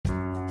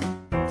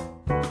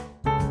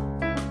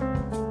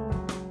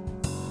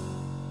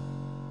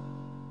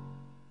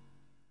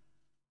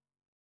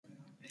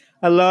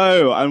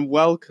Hello and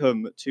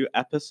welcome to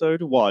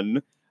episode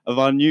 1 of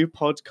our new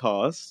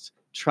podcast,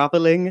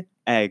 Travelling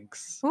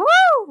Eggs.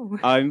 Woo!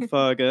 I'm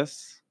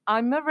Fergus,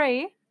 I'm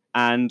Marie.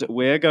 and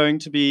we're going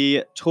to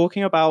be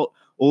talking about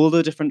all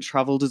the different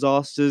travel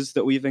disasters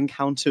that we've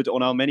encountered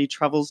on our many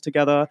travels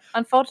together.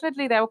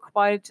 Unfortunately, there were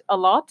quite a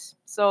lot,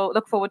 so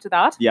look forward to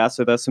that. Yeah,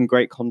 so there's some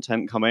great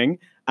content coming.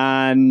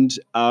 And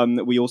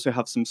we also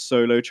have some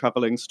solo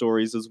traveling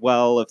stories as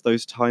well of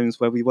those times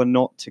where we were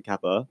not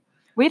together.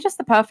 We're just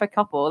the perfect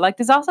couple. Like,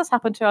 disasters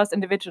happen to us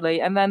individually,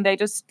 and then they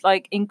just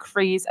like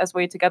increase as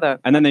we're together.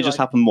 And then they just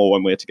happen more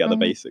when we're together, Mhm.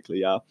 basically,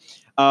 yeah.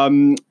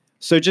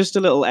 So just a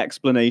little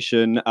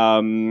explanation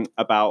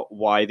about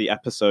why the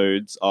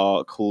episodes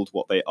are called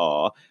what they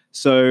are.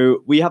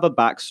 So we have a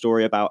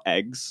backstory about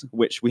eggs,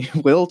 which we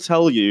will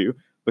tell you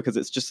because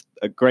it's just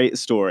a great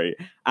story.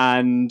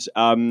 And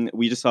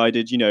we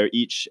decided,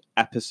 each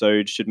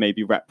episode should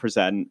maybe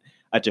represent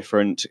a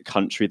different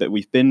country that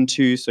we've been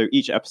to. So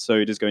each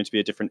episode is going to be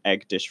a different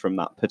egg dish from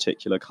that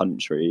particular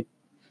country.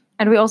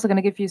 And we're also going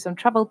to give you some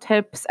travel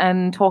tips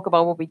and talk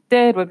about what we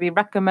did, what we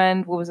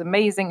recommend, what was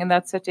amazing in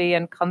that city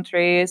and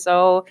country.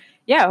 So,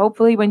 yeah,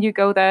 hopefully when you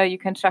go there, you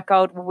can check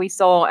out what we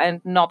saw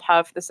and not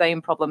have the same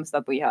problems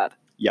that we had.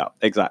 Yeah,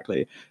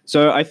 exactly.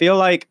 So I feel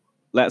like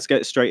let's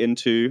get straight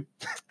into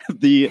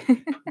the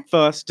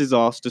first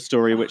disaster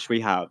story which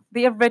we have.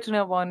 The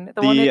original one,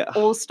 the one it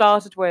all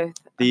started with.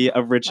 The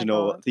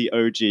original, the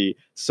OG.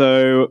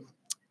 So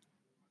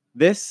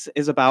this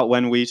is about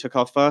when we took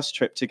our first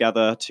trip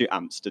together to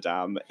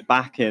Amsterdam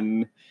back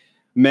in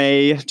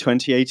May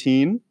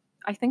 2018.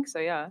 I think so,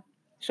 yeah.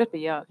 Should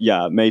be, yeah.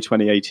 Yeah, May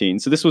 2018.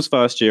 So this was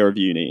first year of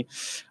uni.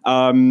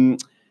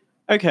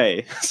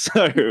 Okay,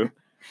 so...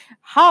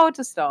 How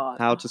to start?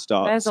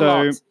 There's a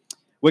lot.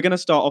 We're going to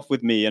start off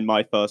with me and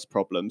my first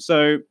problem.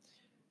 So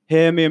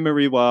here, me and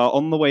Marie were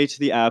on the way to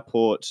the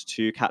airport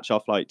to catch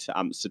our flight to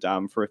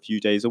Amsterdam for a few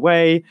days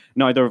away.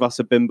 Neither of us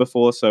had been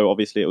before, so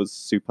obviously it was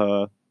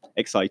super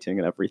exciting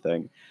and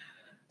everything.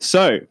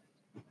 So,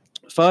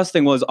 first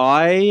thing was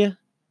I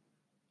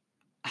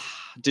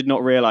did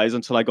not realize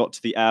until I got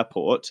to the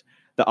airport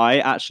that I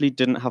actually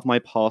didn't have my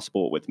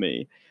passport with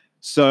me.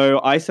 So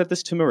I said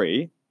this to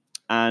Marie,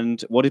 and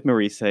what did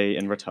Marie say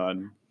in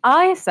return?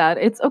 I said,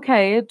 it's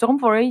okay,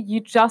 don't worry,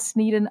 you just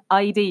need an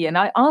ID. And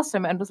I asked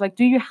him and was like,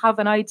 do you have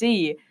an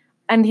ID?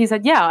 And he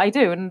said, yeah, I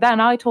do. And then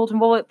I told him,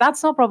 well,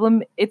 that's no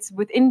problem. It's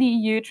within the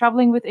EU,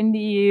 traveling within the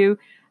EU.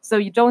 So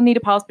you don't need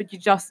a passport, you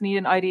just need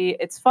an ID.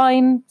 It's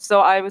fine. So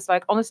I was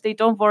like, honestly,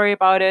 don't worry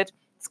about it.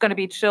 It's going to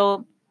be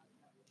chill.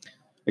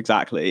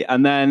 Exactly.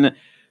 And then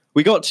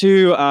we got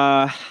to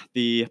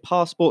the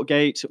passport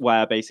gate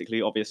where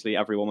basically, obviously,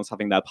 everyone was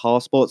having their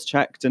passports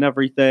checked and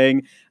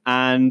everything.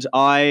 And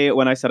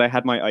when I said I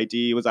had my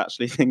ID, was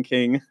actually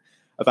thinking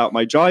about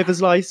my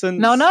driver's license.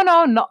 No,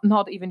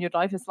 not even your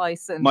driver's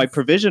license. My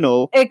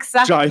provisional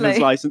driver's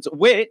license,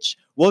 which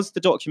was the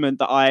document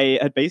that I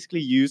had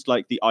basically used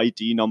like the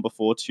ID number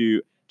for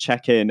to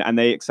check in, and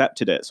they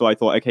accepted it. So I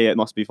thought, okay, it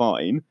must be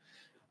fine.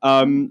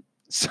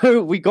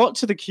 So we got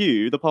to the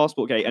queue, the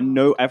passport gate, and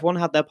everyone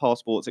had their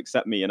passports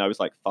except me. And I was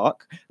like,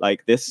 fuck,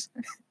 like this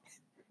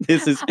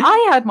is...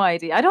 I had my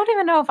ID. I don't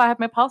even know if I had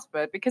my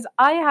passport because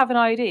I have an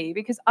ID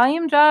because I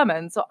am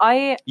German. So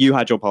You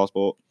had your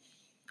passport.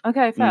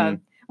 Okay, fair.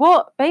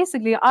 Well,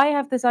 basically, I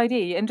have this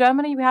ID. In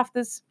Germany, we have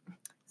this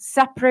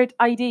separate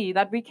ID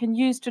that we can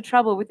use to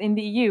travel within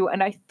the EU.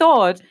 And I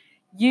thought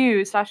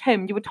you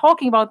were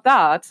talking about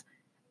that.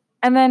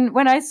 And then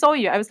when I saw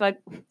you, I was like,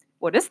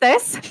 what is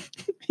this?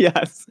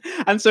 Yes.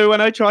 And so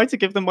when I tried to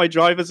give them my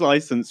driver's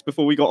license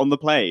before we got on the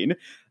plane,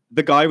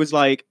 the guy was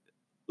like,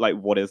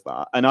 what is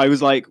that? And I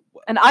was like...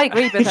 And I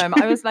agreed with him.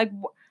 I was like,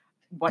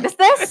 what is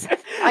this?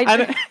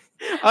 I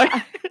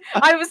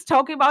was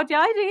talking about your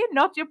ID,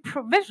 not your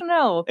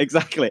provisional.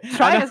 Exactly.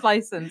 Driver's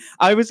license.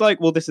 I was like,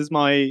 well, this is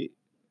my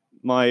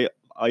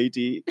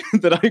ID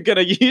that I'm going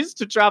to use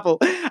to travel.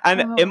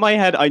 And in my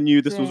head, I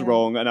knew this was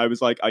wrong. And I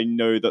was like, I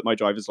know that my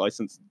driver's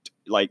license,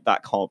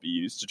 that can't be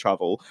used to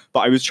travel.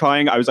 But I was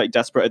like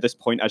desperate at this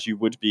point, as you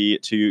would be,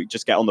 to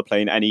just get on the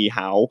plane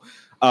anyhow.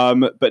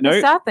 But no.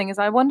 The sad thing is,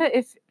 I wonder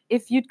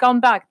if you'd gone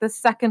back the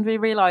second we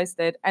realized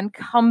it and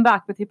come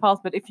back with your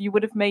passport, if you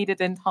would have made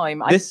it in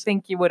time. I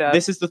think you would have.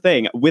 This is the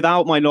thing.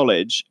 Without my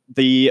knowledge,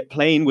 the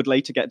plane would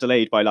later get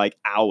delayed by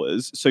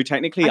hours. So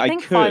technically I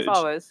could... 5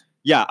 hours.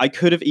 Yeah, I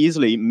could have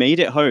easily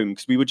made it home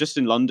because we were just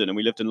in London and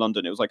we lived in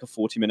London. It was like a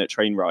 40-minute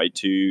train ride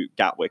to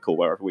Gatwick or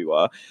wherever we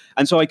were.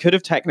 And so I could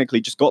have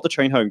technically just got the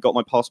train home, got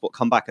my passport,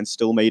 come back and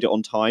still made it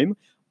on time.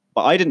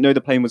 But I didn't know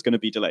the plane was going to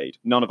be delayed.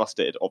 None of us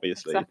did,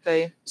 obviously.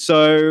 Exactly.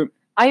 So...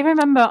 I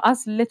remember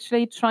us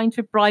literally trying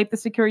to bribe the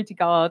security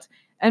guard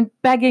and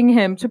begging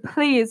him to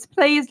please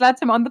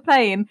let him on the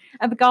plane.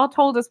 And the guard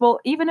told us,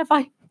 well, even if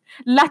I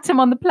let him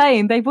on the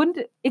plane, they wouldn't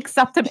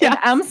accept him in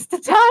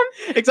Amsterdam.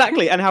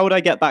 Exactly. And how would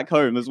I get back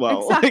home as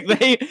well?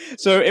 Exactly.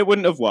 So it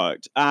wouldn't have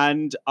worked.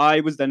 And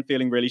I was then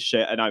feeling really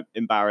shit and I'm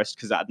embarrassed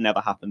because that had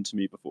never happened to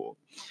me before.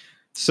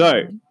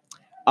 So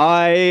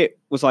I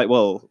was like,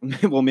 well,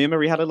 me and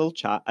Marie had a little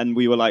chat, and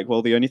we were like,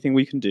 well, the only thing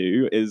we can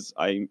do is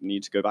I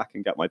need to go back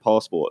and get my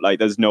passport. Like,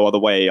 there's no other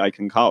way I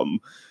can come.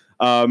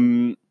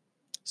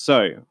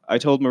 So I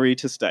told Marie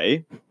to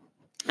stay,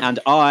 and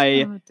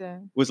I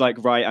was like,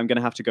 right, I'm going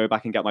to have to go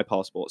back and get my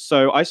passport.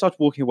 So I started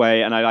walking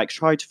away, and I like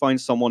tried to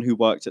find someone who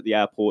worked at the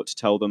airport to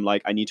tell them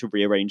like I need to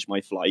rearrange my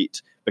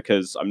flight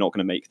because I'm not going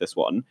to make this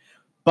one.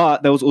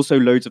 But there was also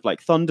loads of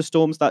like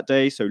thunderstorms that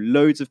day, so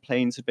loads of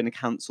planes had been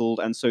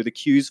cancelled, and so the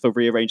queues for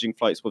rearranging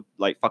flights were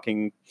like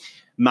fucking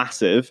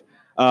massive.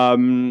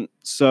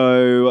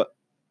 So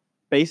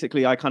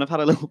basically, I kind of had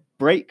a little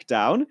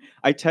breakdown.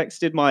 I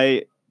texted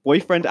my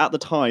boyfriend at the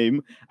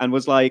time and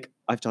was like,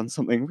 I've done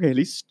something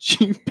really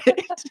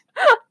stupid.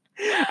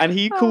 And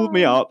he called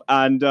me up,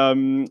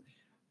 and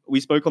we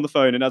spoke on the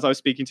phone. And as I was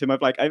speaking to him, I'm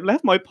like, I've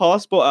left my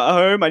passport at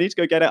home. I need to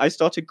go get it. I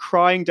started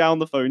crying down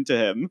the phone to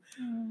him.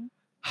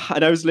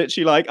 And I was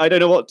literally like, I don't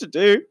know what to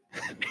do.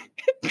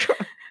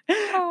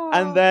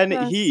 And then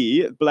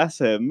he, bless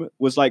him,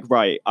 was like,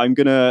 right, I'm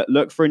going to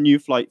look for a new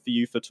flight for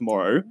you for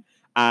tomorrow.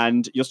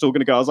 And you're still going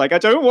to go. I was like, I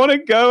don't want to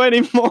go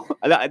anymore.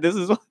 This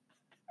is what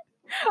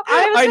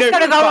I was just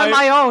going to go on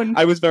my own.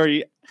 I was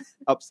very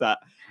upset.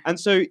 And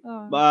so,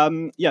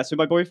 so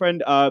my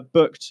boyfriend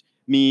booked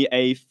me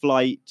a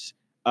flight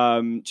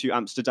to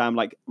Amsterdam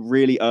like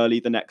really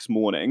early the next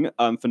morning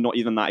for not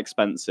even that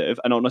expensive.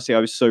 And honestly, I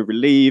was so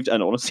relieved,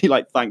 and honestly,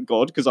 like, thank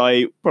God, because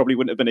I probably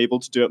wouldn't have been able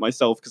to do it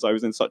myself because I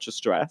was in such a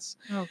stress.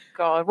 Oh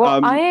God.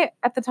 Well, I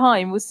at the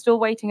time was still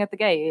waiting at the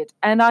gate,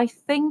 and I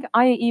think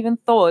I even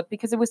thought,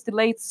 because it was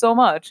delayed so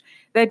much,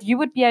 that you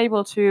would be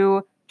able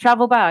to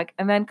travel back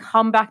and then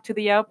come back to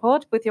the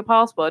airport with your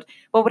passport.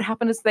 What would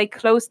happen is they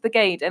closed the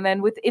gate, and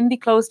then within the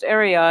closed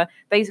area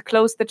they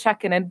closed the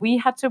check-in, and we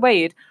had to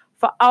wait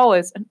for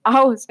hours and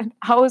hours and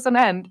hours on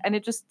end, and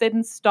it just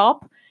didn't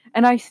stop.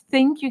 And I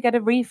think you get a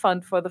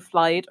refund for the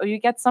flight, or you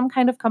get some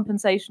kind of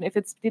compensation if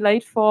it's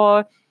delayed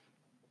for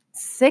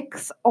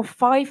 6 or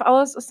 5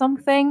 hours or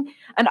something.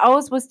 And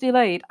ours was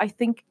delayed, I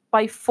think,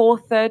 by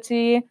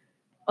 4:30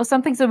 or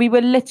something. So we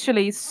were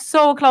literally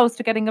so close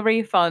to getting a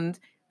refund,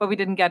 but we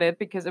didn't get it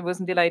because it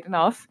wasn't delayed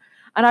enough.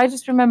 And I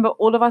just remember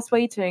all of us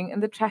waiting in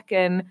the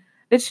check-in,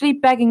 literally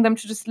begging them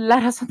to just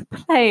let us on the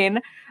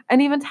plane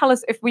and even tell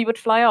us if we would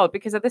fly out.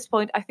 Because at this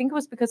point, I think it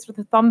was because of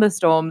the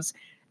thunderstorms,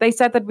 they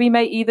said that we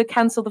may either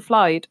cancel the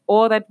flight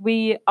or that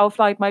our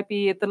flight might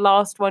be the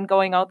last one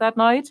going out that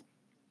night.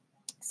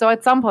 So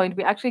at some point,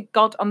 we actually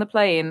got on the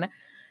plane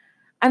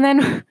and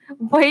then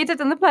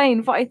waited in the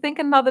plane for, I think,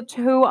 another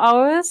 2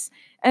 hours.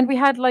 And we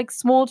had like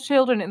small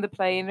children in the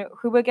plane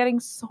who were getting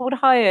so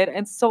tired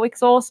and so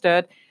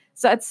exhausted.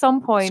 So at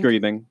some point,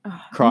 screaming,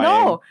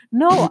 crying.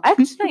 No,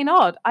 actually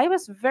not. I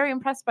was very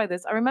impressed by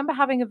this. I remember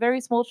having a very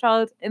small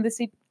child in the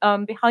seat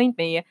behind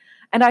me,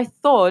 and I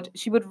thought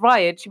she would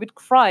riot, she would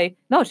cry.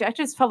 No, she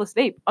actually just fell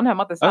asleep on her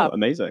mother's lap. Oh,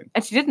 amazing.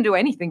 And she didn't do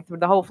anything through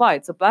the whole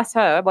flight. So bless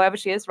her, wherever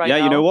she is right now.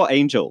 Yeah, you know what?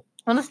 Angel.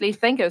 Honestly,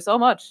 thank you so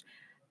much.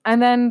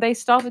 And then they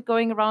started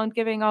going around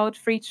giving out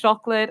free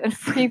chocolate and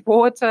free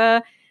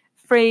water,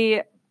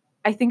 free,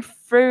 I think,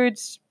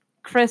 fruit,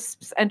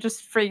 crisps, and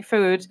just free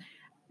food.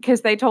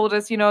 Because they told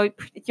us, you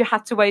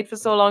had to wait for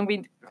so long.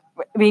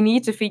 We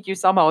need to feed you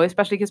somehow,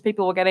 especially because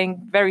people were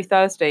getting very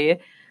thirsty.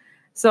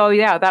 So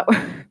yeah, that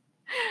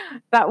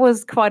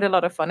was quite a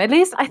lot of fun. At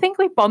least I think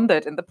we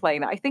bonded in the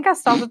plane. I think I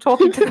started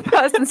talking to the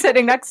person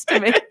sitting next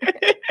to me.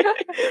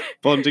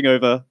 Bonding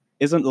over,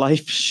 isn't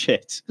life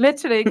shit?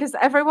 Literally, because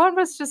everyone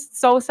was just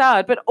so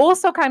sad, but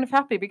also kind of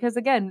happy because,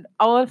 again,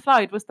 our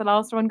flight was the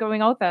last one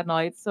going out that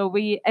night. So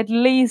we at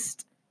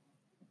least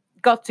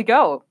got to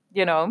go,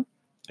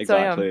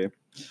 Exactly.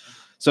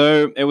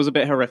 So it was a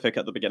bit horrific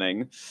at the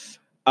beginning.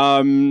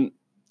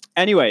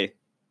 Anyway,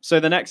 so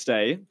the next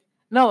day.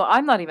 No,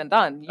 I'm not even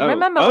done. You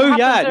remember? Oh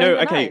yeah, no.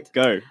 Okay, night?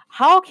 Go.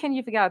 How can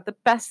you forget the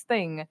best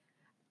thing?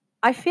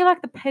 I feel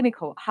like the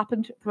pinnacle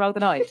happened throughout the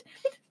night.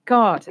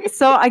 God,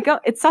 so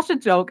it's such a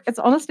joke. It's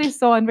honestly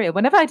so unreal.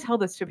 Whenever I tell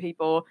this to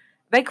people,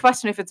 they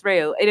question if it's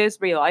real. It is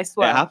real, I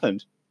swear. It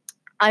happened.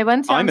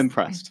 I'm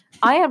impressed.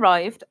 I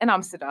arrived in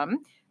Amsterdam.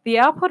 The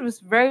airport was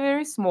very,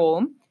 very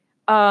small.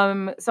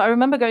 So I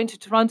remember going to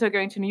Toronto,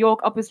 going to New York.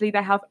 Obviously,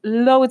 they have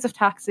loads of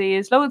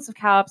taxis, loads of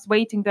cabs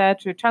waiting there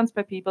to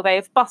transport people. They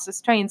have buses,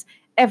 trains,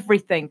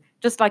 everything,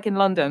 just like in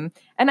London.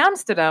 And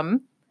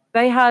Amsterdam,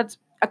 they had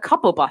a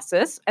couple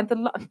buses, and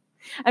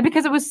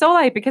because it was so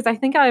late, because I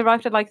think I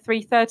arrived at like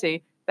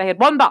 3:30, they had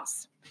one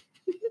bus,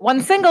 one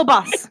single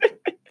bus,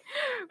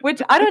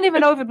 which I don't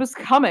even know if it was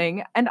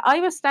coming. And I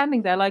was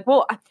standing there like,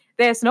 well,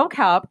 there's no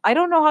cab. I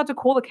don't know how to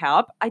call a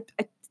cab. I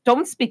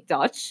don't speak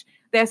Dutch.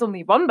 There's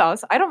only one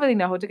bus. I don't really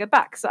know how to get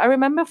back. So I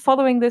remember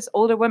following this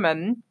older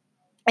woman,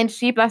 and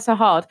she, bless her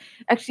heart,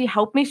 actually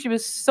helped me. She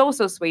was so,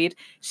 so sweet.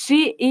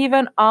 She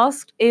even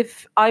asked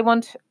if I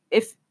want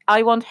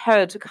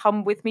her to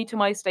come with me to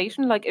my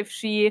station, like if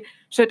she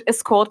should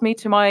escort me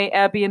to my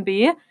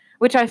Airbnb,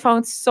 which I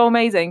found so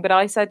amazing. But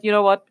I said, you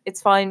know what? It's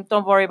fine.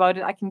 Don't worry about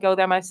it. I can go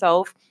there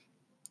myself.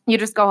 You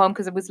just go home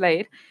because it was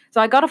late.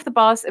 So I got off the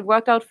bus. It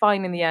worked out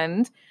fine in the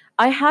end.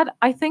 I had,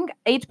 I think,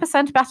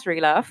 8% battery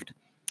left.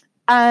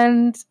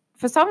 And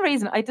for some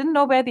reason, I didn't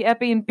know where the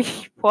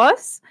Airbnb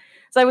was.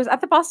 So I was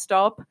at the bus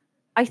stop.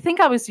 I think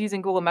I was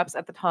using Google Maps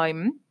at the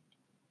time.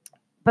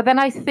 But then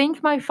I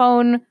think my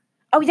phone,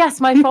 oh yes,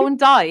 my phone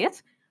died.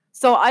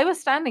 So I was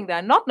standing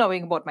there not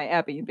knowing what my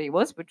Airbnb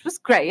was, which was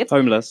great.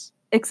 Homeless.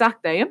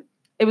 Exactly.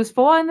 It was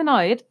 4 in the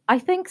night. I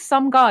think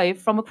some guy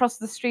from across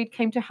the street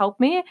came to help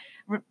me.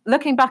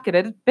 Looking back at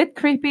it, a bit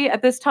creepy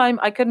at this time.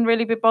 I couldn't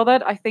really be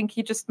bothered. I think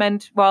he just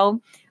meant,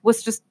 well,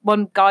 was just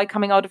one guy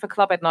coming out of a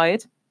club at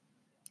night.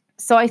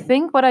 So I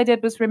think what I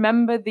did was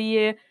remember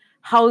the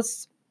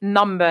house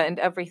number and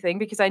everything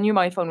because I knew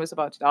my phone was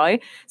about to die.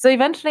 So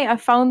eventually I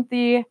found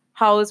the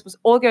house, was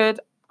all good.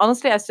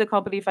 Honestly, I still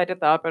can't believe I did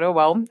that, but oh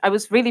well. I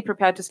was really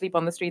prepared to sleep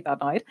on the street that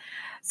night.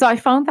 So I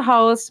found the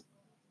house.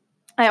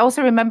 I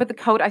also remember the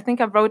code. I think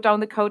I wrote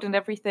down the code and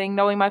everything,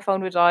 knowing my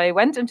phone would die.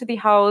 Went into the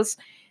house,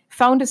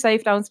 found a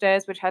safe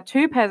downstairs, which had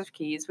 2 pairs of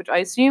keys, which I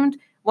assumed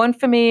one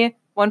for me,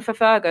 one for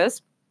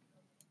Fergus.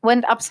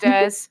 Went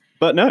upstairs.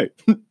 But no.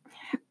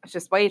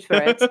 Just wait for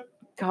it.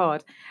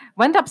 God.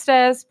 Went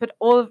upstairs, put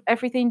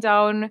everything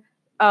down,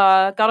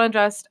 got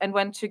undressed, and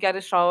went to get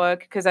a shower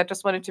because I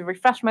just wanted to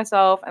refresh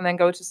myself and then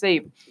go to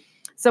sleep.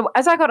 So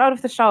as I got out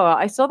of the shower,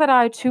 I saw that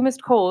I had 2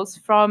 missed calls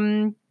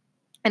from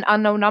an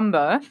unknown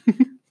number.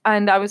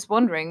 And I was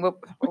wondering, what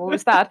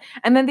was that?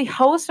 And then the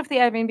host of the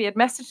Airbnb had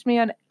messaged me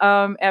on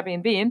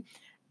Airbnb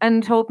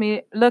and told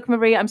me, look,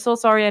 Marie, I'm so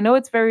sorry. I know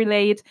it's very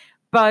late,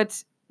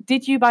 but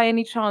did you by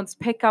any chance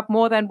pick up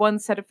more than one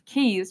set of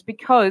keys?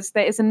 Because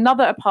there is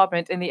another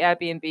apartment in the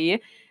Airbnb,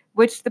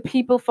 which the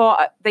people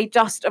they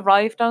just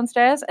arrived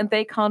downstairs and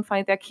they can't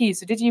find their keys.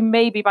 So did you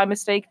maybe by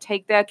mistake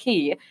take their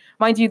key?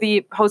 Mind you,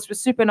 the host was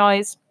super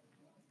nice,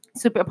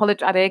 super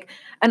apologetic.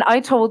 And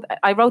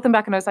I wrote them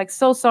back and I was like,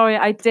 so sorry,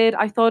 I did.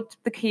 I thought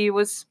the key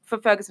was for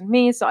Fergus and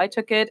me, so I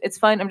took it. It's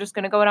fine. I'm just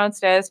going to go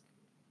downstairs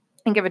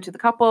and give it to the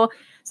couple.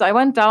 So I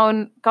went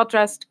down, got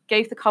dressed,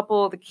 gave the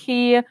couple the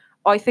key.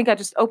 I think I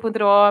just opened the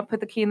door,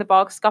 put the key in the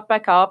box, got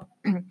back up,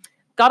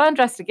 got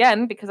undressed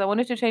again because I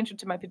wanted to change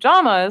into my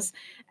pajamas.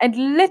 And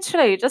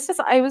literally, just as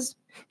I was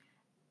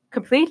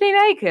completely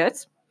naked,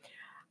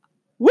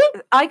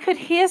 I could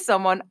hear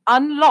someone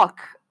unlock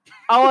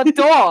our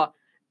door.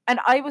 And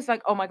I was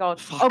like, oh my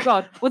God, oh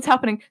God, what's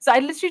happening? So I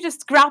literally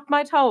just grabbed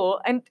my towel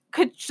and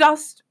could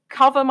just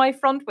cover my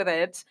front with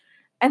it.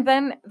 And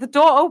then the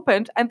door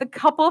opened and the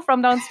couple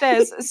from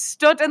downstairs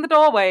stood in the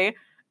doorway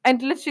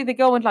and literally they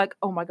go and like,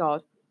 oh my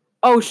God,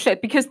 oh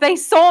shit, because they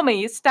saw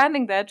me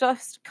standing there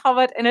just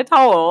covered in a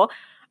towel.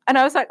 And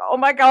I was like, oh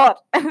my God.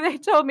 And they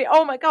told me,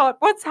 oh my God,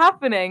 what's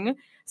happening?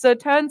 So it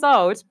turns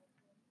out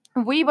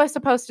we were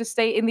supposed to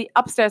stay in the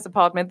upstairs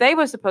apartment. They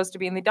were supposed to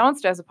be in the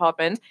downstairs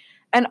apartment.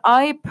 And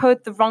I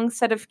put the wrong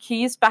set of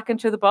keys back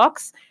into the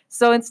box.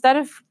 So instead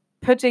of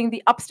putting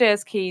the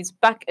upstairs keys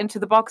back into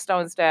the box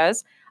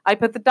downstairs, I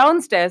put the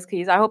downstairs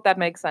keys, I hope that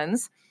makes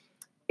sense,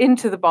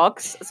 into the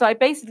box. So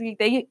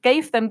they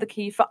gave them the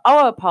key for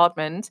our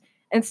apartment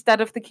instead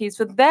of the keys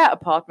for their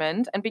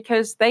apartment. And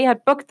because they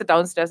had booked the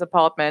downstairs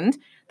apartment,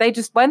 they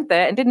just went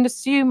there and didn't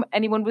assume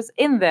anyone was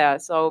in there.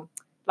 So,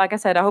 like I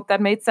said, I hope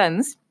that made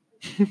sense.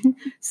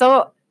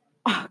 So,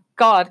 oh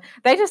God,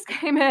 they just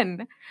came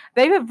in.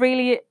 They were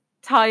really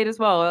tired as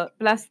well,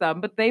 bless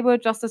them, but they were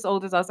just as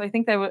old as us. I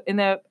think they were in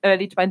their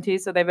early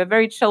 20s, so they were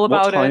very chill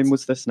about it. What time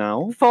was this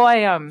now? 4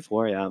 a.m.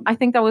 4 a.m. I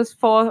think that was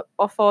 4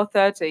 or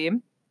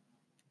 4:30.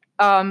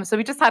 So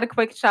we just had a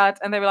quick chat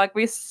and they were like,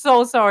 we're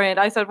so sorry. And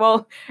I said,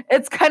 well,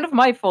 it's kind of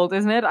my fault,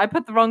 isn't it? I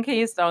put the wrong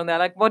keys down there.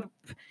 Like, what?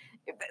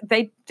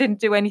 They didn't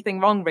do anything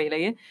wrong,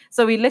 really.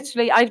 So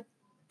I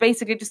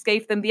basically just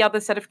gave them the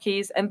other set of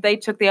keys and they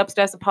took the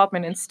upstairs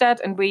apartment instead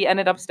and we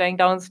ended up staying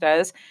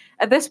downstairs.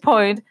 At this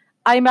point,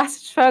 I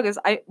messaged Fergus.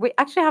 We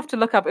actually have to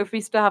look up if we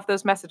still have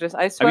those messages.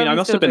 I swear. I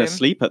must have been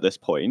asleep at this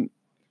point.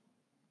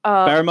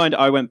 Bear in mind,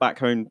 I went back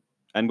home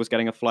and was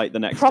getting a flight the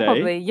next day.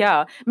 Probably,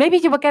 yeah. Maybe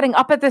you were getting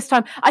up at this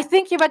time. I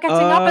think you were getting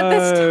up at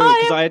this time.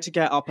 Because I had to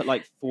get up at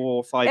like 4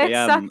 or 5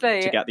 a.m.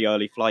 to get the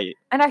early flight.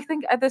 And I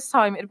think at this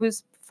time it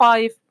was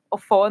 5 or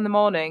 4 in the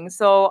morning.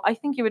 So I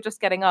think you were just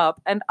getting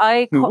up. And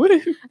I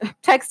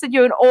texted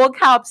you in all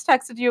caps,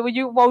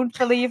 you won't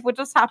believe what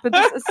just happened.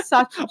 This is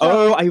such a joke.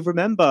 Oh, I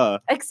remember.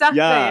 Exactly.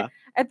 Yeah.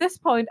 At this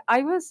point,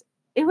 it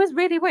was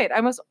really weird.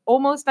 I was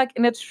almost like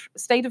in a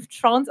state of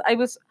trance. I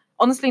was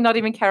honestly not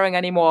even caring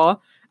anymore.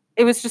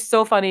 It was just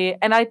so funny.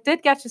 And I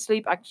did get to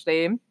sleep,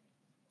 actually.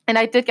 And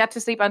I did get to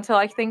sleep until,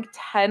 I think,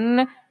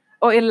 10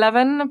 or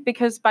 11,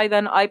 because by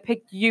then I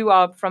picked you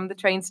up from the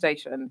train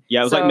station. Yeah,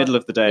 it was like middle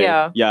of the day.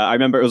 Yeah, I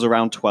remember it was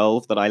around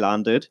 12 that I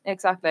landed.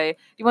 Exactly. Do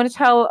you want to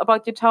tell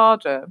about your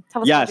charger?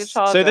 Tell us about your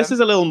charger. So this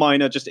is a little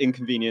minor just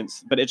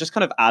inconvenience, but it just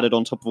kind of added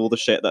on top of all the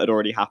shit that had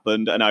already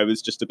happened. And I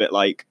was just a bit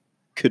like,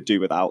 could do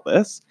without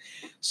this.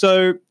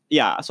 So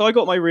I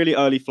got my really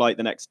early flight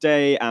the next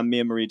day, and me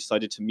and Marie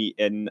decided to meet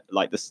in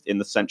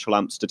the central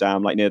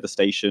Amsterdam, like near the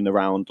station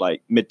around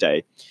like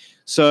midday.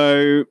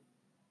 So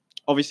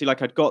obviously,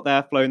 like I'd got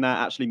there, flown there,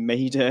 actually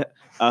made it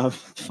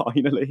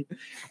finally.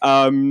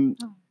 And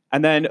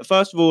then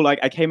first of all, like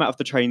I came out of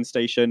the train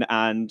station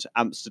and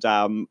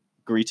Amsterdam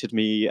greeted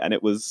me, and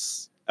it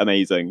was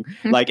amazing.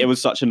 Like it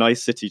was such a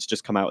nice city to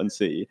just come out and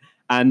see.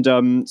 And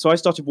so I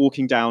started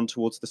walking down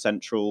towards the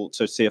central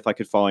to see if I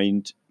could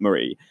find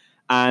Marie.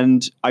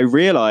 And I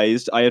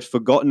realized I had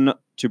forgotten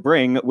to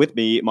bring with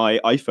me my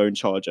iPhone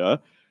charger.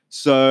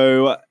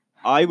 So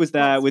I was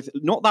there with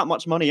not that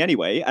much money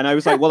anyway. And I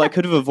was like, well, I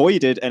could have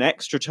avoided an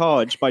extra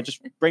charge by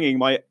just bringing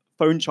my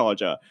phone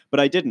charger, but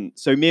I didn't.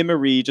 So me and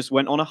Marie just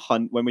went on a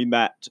hunt when we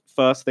met.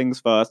 First things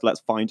first, let's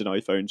find an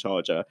iPhone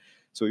charger.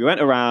 So we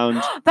went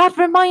around. That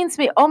reminds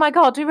me. Oh my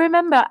God. Do you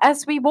remember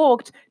as we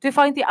walked to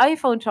find the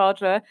iPhone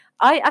charger,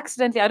 I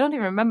don't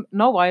even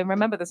know why I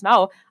remember this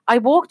now. I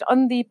walked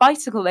on the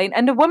bicycle lane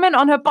and a woman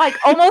on her bike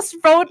almost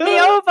rode me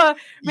over.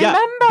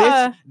 Remember?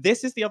 Yeah,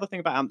 this is the other thing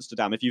about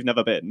Amsterdam, if you've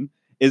never been,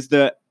 is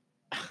that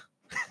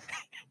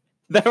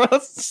there are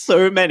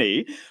so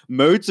many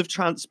modes of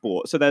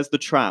transport. So there's the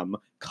tram,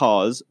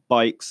 cars,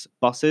 bikes,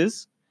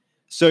 buses.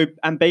 So,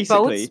 and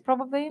basically... Boats,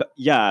 probably?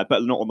 Yeah,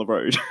 but not on the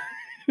road.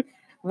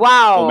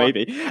 Wow. Or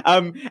maybe.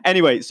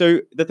 Anyway, so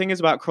the thing is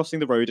about crossing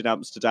the road in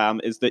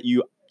Amsterdam is that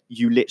you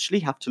literally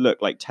have to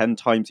look like 10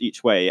 times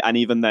each way, and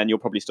even then you're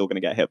probably still going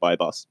to get hit by a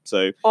bus.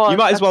 So you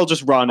might as well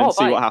just run and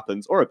see what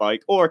happens, or a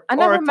bike, or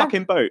a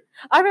fucking boat.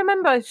 I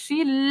remember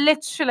she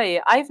literally,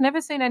 I've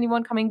never seen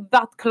anyone coming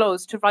that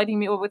close to riding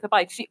me over with a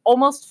bike. She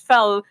almost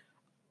fell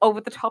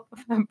over the top of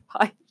the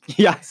bike.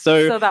 Yeah,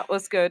 so that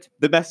was good.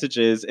 The message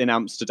is, in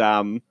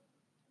Amsterdam,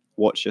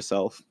 watch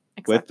yourself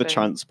with the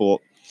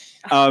transport.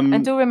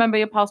 And do remember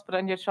your passport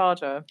and your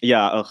charger.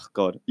 Yeah, oh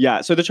god.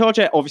 Yeah, so the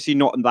charger, obviously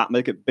not that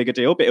big a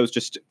deal, but it was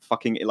just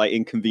fucking like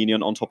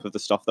inconvenient on top of the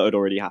stuff that had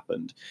already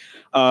happened.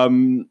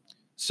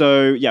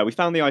 So yeah, we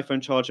found the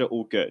iPhone charger,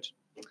 all good.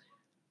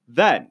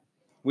 Then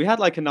we had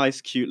like a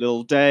nice cute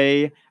little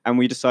day, and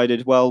we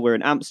decided, well, we're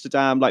in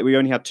Amsterdam, like we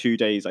only had 2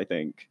 days, I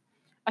think.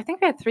 I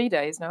think we had 3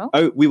 days, no?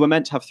 Oh, we were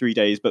meant to have 3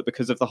 days, but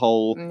because of the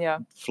whole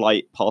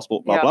flight,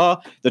 passport, blah,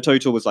 blah, the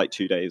total was like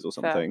 2 days or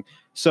something.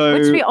 So,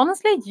 which we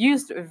honestly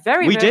used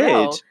very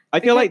well.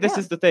 I feel like this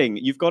is the thing.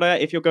 You've got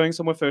to, if you're going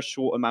somewhere for a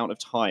short amount of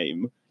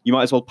time, you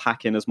might as well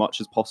pack in as much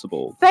as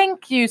possible.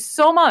 Thank you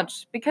so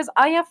much. Because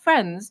I have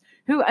friends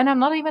who, and I'm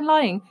not even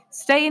lying,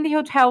 stay in the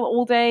hotel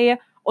all day,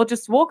 or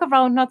just walk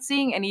around not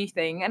seeing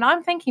anything. And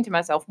I'm thinking to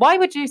myself, why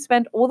would you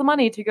spend all the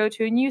money to go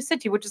to a new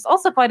city, which is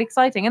also quite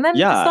exciting, and then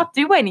just not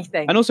do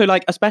anything? And also,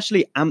 like,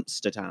 especially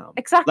Amsterdam.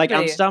 Exactly. Like,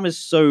 Amsterdam is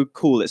so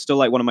cool. It's still,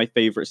 like, one of my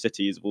favorite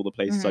cities of all the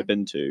places I've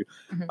been to.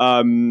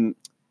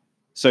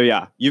 So,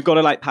 yeah, you've got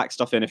to, like, pack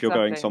stuff in if you're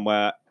going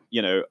somewhere,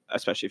 you know,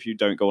 especially if you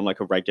don't go on,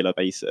 like, a regular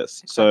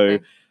basis. So,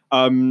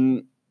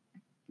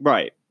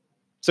 right.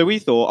 So we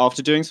thought,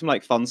 after doing some,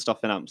 like, fun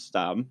stuff in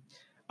Amsterdam...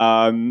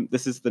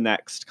 this is the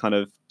next kind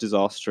of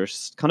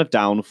disastrous kind of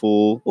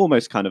downfall,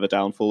 almost kind of a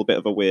downfall, a bit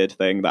of a weird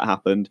thing that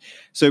happened.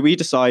 So we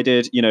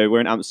decided, you know, we're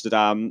in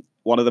Amsterdam.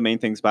 One of the main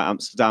things about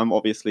Amsterdam,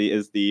 obviously,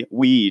 is the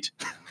weed.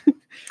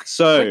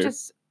 So, which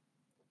is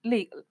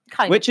legal,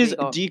 which is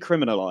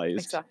decriminalized.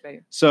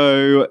 Exactly.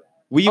 So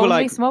we were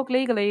like, smoke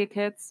legally,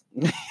 kids.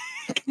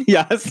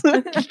 Yes.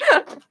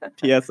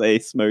 PSA,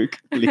 smoke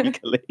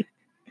legally.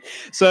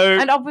 So,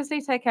 and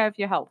obviously take care of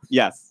your health.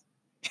 Yes.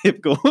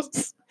 Of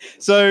course.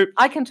 So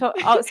I can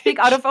I'll speak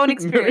out of own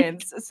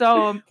experience.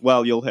 So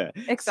well, you'll hear.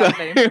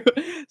 Exactly.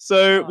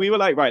 So we were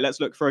like, right, let's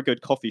look for a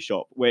good coffee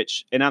shop,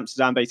 which in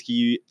Amsterdam,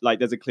 basically, like,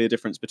 there's a clear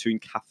difference between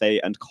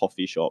cafe and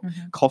coffee shop.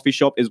 Coffee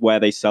shop is where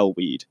they sell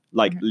weed.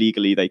 Like,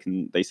 legally,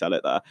 they sell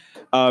it there.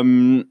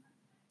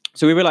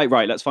 So we were like,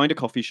 right, let's find a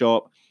coffee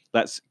shop.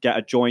 Let's get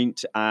a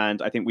joint.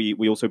 And I think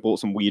we also bought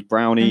some weed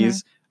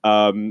brownies.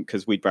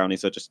 Because weed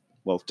brownies are just,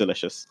 well,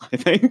 delicious, I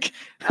think.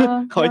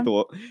 I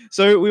thought.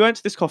 So we went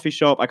to this coffee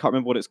shop. I can't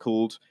remember what it's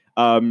called.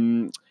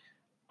 And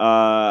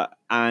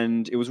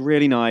it was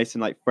really nice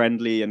and, like,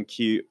 friendly and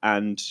cute.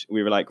 And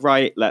we were like,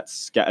 right,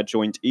 let's get a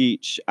joint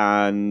each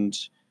and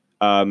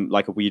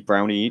like a weed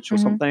brownie each or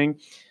something.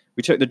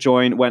 We took the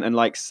joint, went and,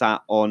 like,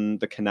 sat on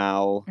the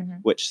canal,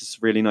 which is a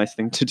really nice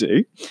thing to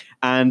do,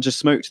 and just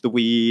smoked the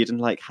weed and,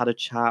 like, had a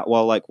chat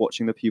while, like,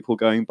 watching the people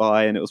going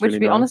by, and it was really nice.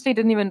 Which we honestly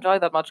didn't even enjoy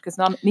that much because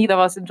neither of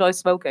us enjoy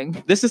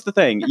smoking. This is the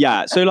thing,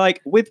 yeah. So,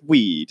 like, with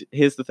weed,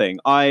 here's the thing.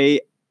 I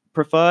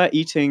prefer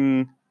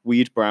eating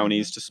weed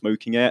brownies to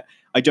smoking it.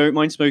 I don't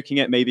mind smoking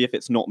it maybe if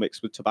it's not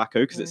mixed with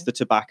tobacco, because it's the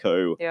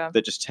tobacco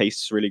that just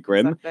tastes really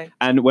grim. Exactly.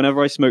 And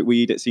whenever I smoke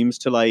weed, it seems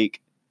to,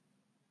 like,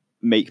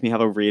 make me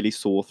have a really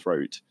sore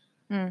throat.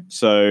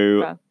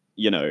 So,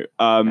 you know,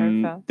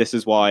 this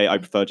is why I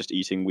prefer just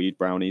eating weed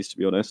brownies, to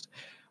be honest.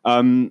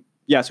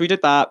 Yeah, so we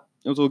did that.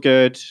 It was all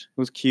good. It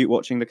was cute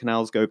watching the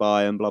canals go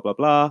by and blah, blah,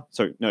 blah.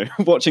 So, no,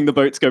 watching the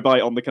boats go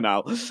by on the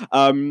canal.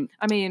 I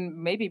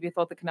mean, maybe we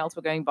thought the canals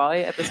were going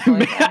by at this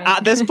point.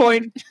 At this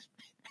point,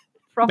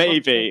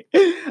 maybe.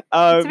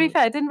 To be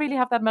fair, it didn't really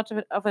have that much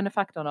of an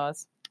effect on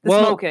us. The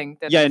smoking.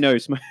 Yeah, no,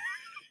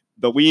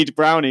 the weed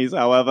brownies,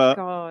 however.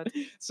 God.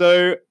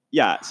 So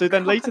yeah. So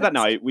then later that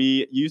God. night,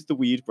 we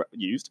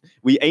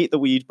we ate the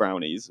weed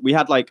brownies. We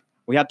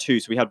had two,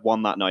 so we had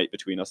one that night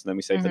between us, and then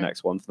we saved the Mhm.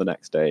 next one for the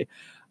next day.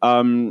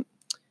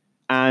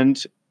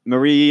 And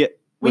Marie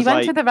We was went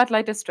like, to the red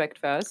light district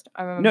first.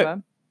 I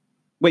remember.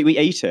 wait, we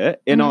ate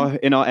it in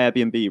Mhm. our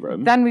Airbnb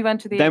room. Then we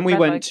went to the Then we red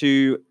went light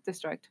to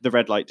district, the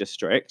red light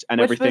district, and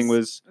which everything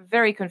was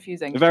very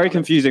confusing. to be very honest.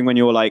 confusing when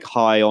you're like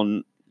high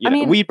on. I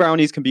mean- weed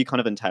brownies can be kind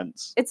of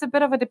intense. It's a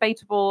bit of a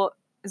debatable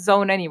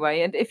zone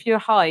anyway, and if you're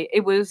high,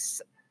 it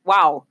was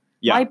wow.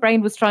 Yeah, My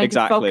brain was trying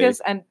exactly. to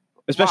focus, and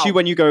especially wow.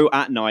 when you go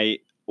at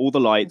night, all the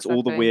lights,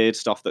 all the Exactly. weird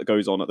stuff that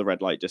goes on at the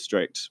red light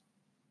district.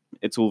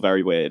 It's all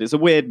very weird. It's a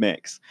weird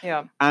mix.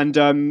 Yeah. And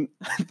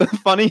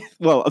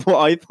what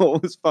I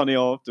thought was funny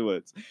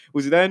afterwards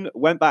was we then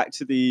went back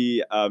to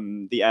the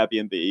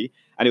Airbnb,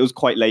 and it was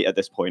quite late at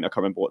this point. I can't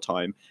remember what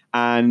time.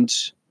 And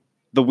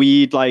the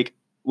weed, like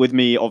with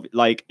me,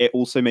 like it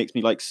also makes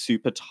me like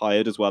super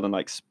tired as well and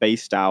like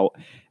spaced out.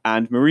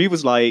 And Marie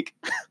was like,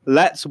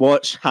 "Let's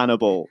watch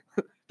Hannibal,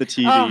 the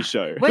TV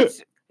show."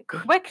 Which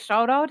quick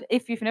shout out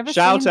if you've never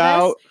Shout seen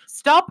out.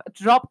 this,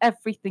 drop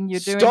everything you're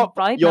doing Stop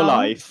right your now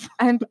life.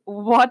 and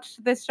watch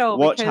this show.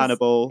 Watch because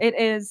Hannibal. It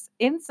is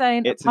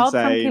insane. It's Apart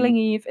from insane. Killing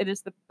Eve, it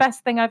is the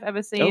best thing I've ever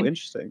Oh, seen.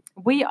 interesting.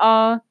 We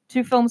are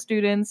two film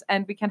students,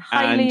 and we can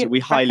highly And we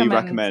highly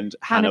recommend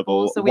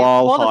Hannibal So we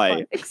are while qualified.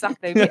 high.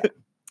 Exactly.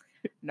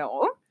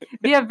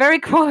 We are very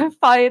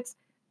qualified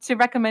to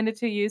recommend it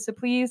to you. So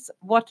please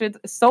watch it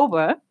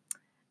sober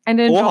and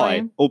enjoy. Or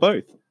high, or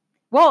both.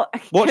 Well,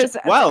 Watch 'cause-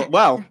 well.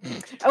 well,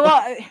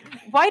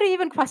 why do you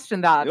even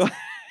question that? Oh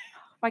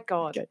my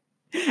God.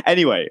 Okay.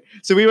 Anyway,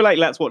 so we were like,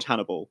 let's watch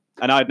Hannibal,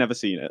 and I'd never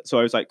seen it, so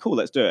I was like, cool,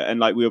 let's do it. And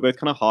like we were both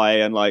kind of high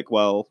and like,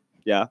 well,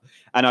 yeah.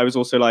 And I was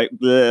also like,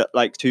 bleh,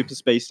 like super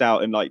spaced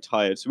out and like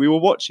tired. So we were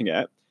watching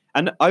it,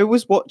 and I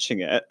was watching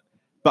it,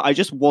 but I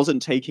just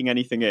wasn't taking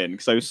anything in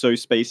because I was so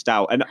spaced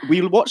out. And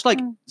we watched like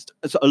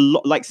a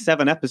lot, like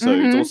 7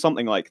 episodes or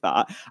something like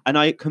that, and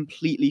I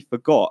completely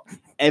forgot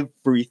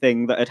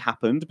everything that had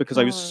happened because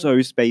I was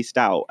so spaced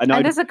out. And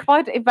it's a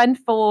quite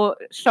eventful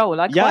show.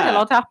 Like quite a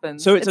lot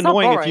happens. So it's not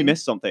annoying if you boring.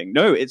 miss something.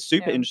 No, it's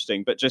super Yeah.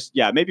 interesting, but just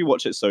maybe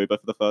watch it sober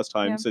for the first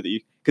time Yeah. so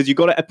that because you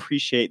got to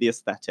appreciate the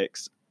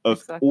aesthetics of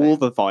Exactly. all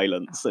the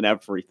violence and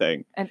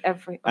everything and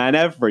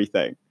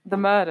everything. The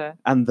murder.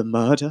 The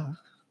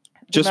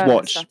Just murder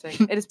watch.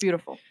 aesthetic. It is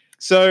beautiful.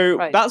 So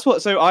Right.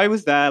 so I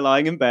was there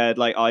lying in bed,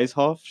 like eyes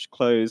half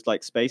closed,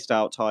 like spaced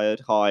out, tired,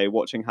 high,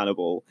 watching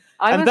Hannibal.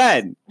 I and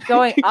then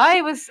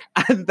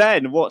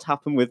what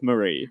happened with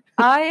Marie?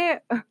 I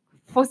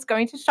was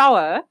going to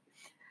shower,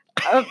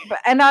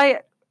 and I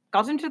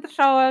got into the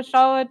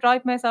shower,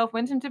 dried myself,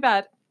 went into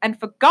bed, and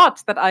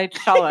forgot that I'd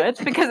showered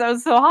because I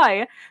was so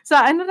high. So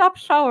I ended up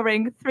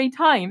showering 3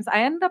 times.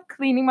 I ended up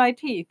cleaning my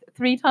teeth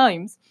 3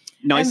 times.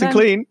 Nice And and then-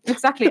 clean.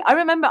 Exactly. I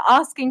remember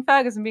asking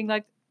Fergus and being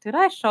like, did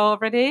I shower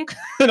already?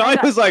 And I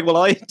was like, well,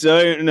 I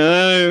don't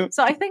know.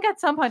 So I think at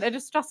some point I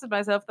just trusted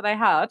myself that I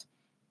had.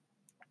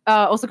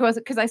 Also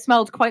because I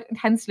smelled quite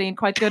intensely and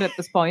quite good at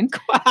this point.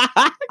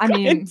 I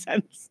mean-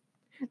 intense.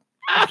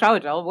 Shower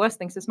gel, worst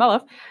things to smell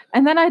of.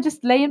 And then I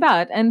just lay in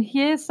bed. And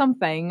here's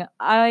something.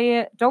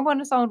 I don't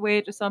want to sound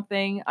weird or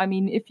something. I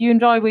mean, if you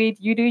enjoy weed,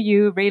 you do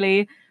you,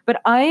 really.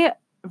 But I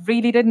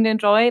really didn't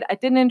enjoy it. I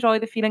didn't enjoy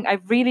the feeling. I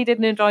really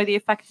didn't enjoy the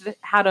effect it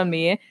had on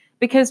me.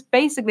 Because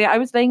basically I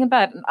was laying in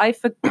bed and I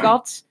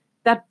forgot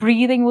that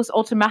breathing was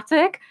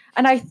automatic.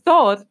 And I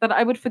thought that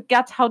I would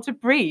forget how to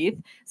breathe.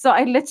 So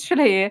I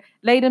literally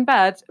laid in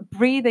bed,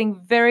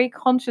 breathing very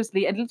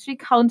consciously and literally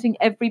counting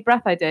every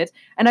breath I did.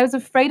 And I was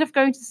afraid of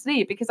going to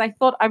sleep because I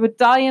thought I would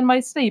die in my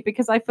sleep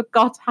because I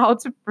forgot how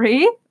to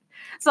breathe.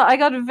 So I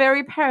got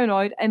very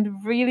paranoid and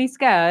really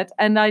scared.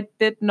 And I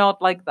did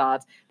not like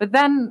that. But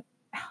then,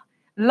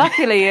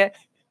 luckily,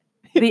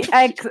 the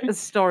egg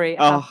story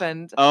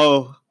happened.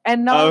 Oh,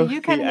 And now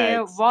you can the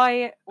hear eggs.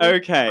 why we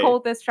Okay.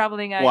 called this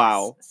traveling eggs.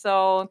 Wow.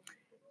 So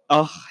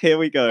here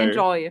we go.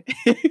 enjoy.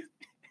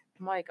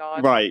 My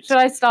God. Right. Should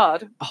I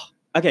start?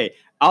 Okay,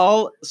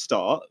 I'll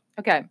start.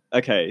 Okay.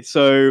 Okay,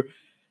 so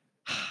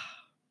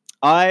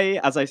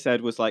as I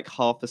said, was like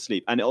half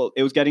asleep, and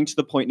it was getting to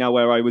the point now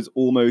where I was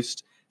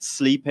almost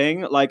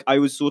sleeping. Like I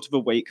was sort of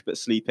awake but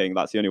sleeping.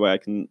 That's the only way I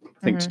can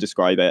think to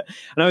describe it.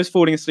 And I was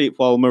falling asleep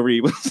while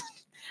Marie was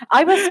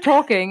I was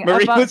talking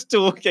Marie about... was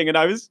talking, and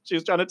she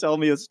was trying to tell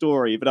me a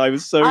story, but I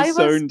was so I was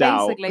zoned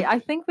out. basically, I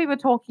think we were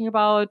talking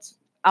about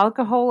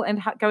alcohol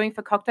and going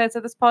for cocktails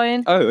at this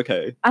point. Oh,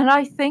 okay. And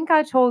I think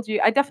I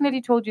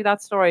definitely told you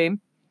that story.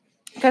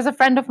 Because a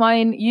friend of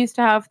mine used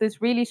to have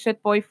this really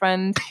shit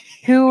boyfriend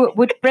who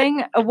would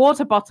bring a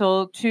water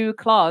bottle to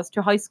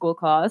high school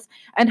class,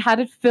 and had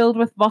it filled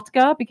with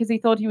vodka because he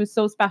thought he was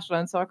so special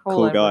and so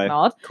cool and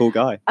whatnot. Cool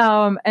guy.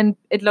 And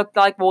it looked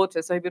like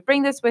water. So he would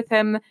bring this with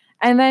him.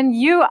 And then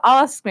you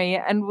asked me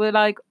and were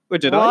like,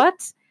 What did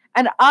what?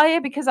 And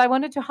because I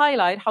wanted to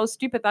highlight how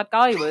stupid that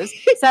guy was,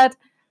 said,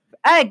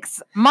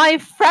 eggs, my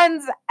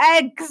friend's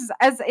eggs,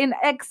 as in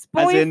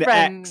ex-boyfriend.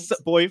 As in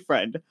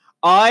ex-boyfriend.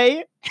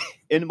 I,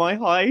 in my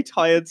high,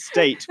 tired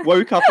state,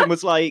 woke up and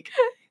was like,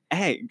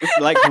 eggs?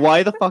 Like,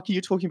 why the fuck are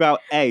you talking about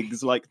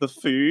eggs? Like the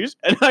food?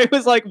 And I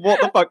was like, what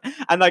the fuck?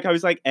 And like, I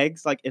was like,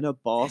 eggs like in a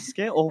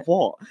basket or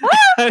what?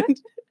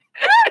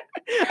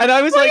 And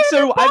I was like,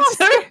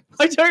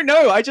 I don't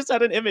know. I just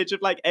had an image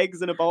of like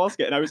eggs in a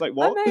basket, and I was like,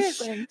 what?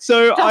 Amazing.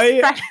 So Just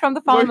fresh from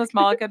the farmer's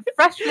market,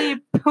 freshly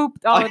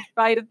pooped out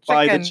by the chicken.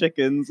 By the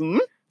chickens. Mm?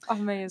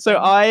 Amazing. So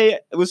I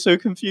was so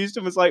confused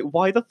and was like,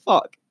 why the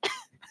fuck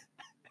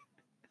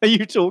are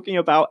you talking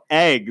about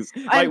eggs?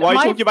 Like, why are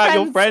you talking about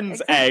your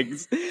friend's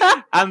eggs?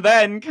 And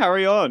then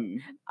carry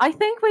on. I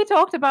think we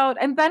talked about,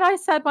 and then I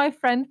said my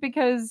friend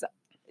because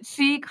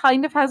she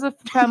kind of has a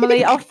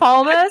family of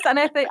farmers, and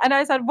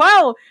I said,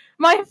 well,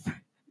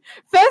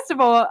 first of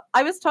all,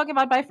 I was talking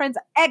about my friend's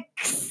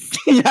ex.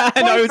 Yeah,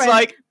 and I was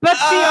like, but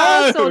she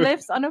also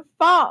lives on a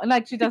farm.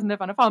 Like, she doesn't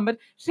live on a farm, but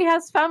she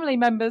has family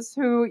members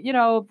who,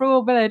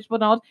 rural village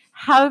would not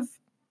have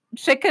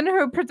chicken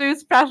who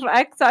produce fresh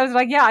eggs. So I was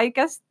like, yeah, I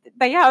guess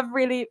they have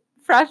really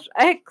fresh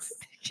eggs.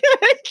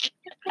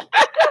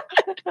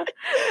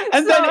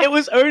 And then it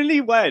was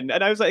only when,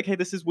 and I was like, okay,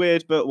 this is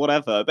weird, but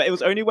whatever. But it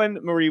was only when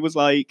Marie was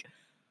like,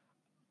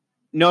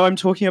 no, I'm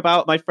talking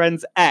about my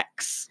friend's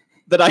ex,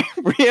 that I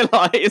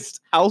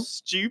realized how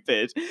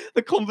stupid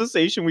the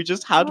conversation we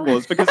just had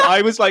was, because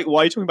I was like,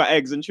 why are you talking about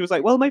eggs? And she was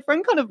like, well, my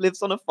friend kind of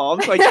lives on a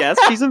farm, so I guess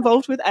she's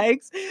involved with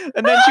eggs.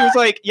 And then she was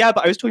like, yeah,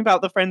 but I was talking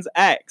about the friend's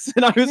ex.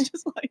 And I was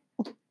just like...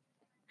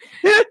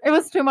 It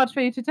was too much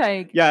for you to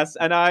take. Yes,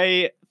 and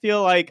I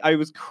feel like I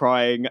was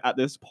crying at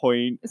this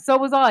point. So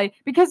was I,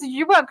 because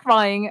you were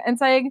crying and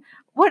saying,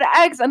 what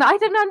eggs? And I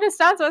didn't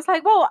understand, so I was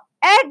like, well,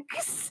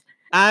 eggs!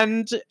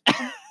 And...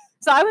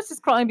 So I was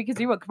just crying because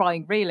you were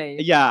crying,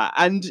 really. Yeah,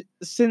 and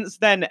since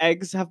then,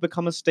 eggs have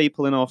become a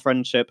staple in our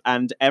friendship,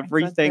 and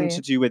everything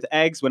to do with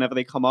eggs, whenever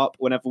they come up,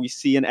 whenever we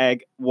see an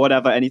egg,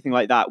 whatever, anything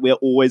like that, we're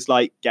always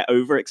like, get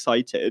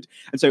overexcited.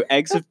 And so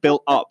eggs have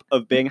built up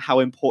of being how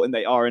important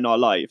they are in our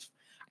life.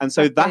 And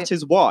so that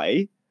is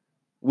why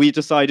we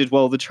decided,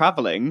 well, the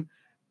traveling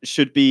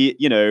should be,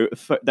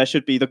 there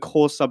should be the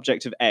core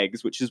subject of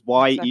eggs, which is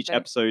why each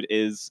episode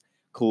is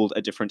called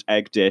a different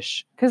egg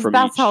dish. Because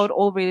that's how it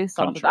all really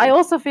started. I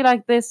also feel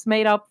like this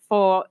made up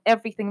for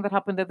everything that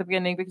happened at the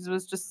beginning, because it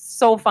was just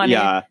so funny.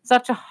 Yeah.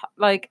 Such a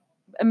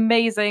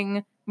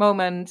amazing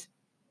moment.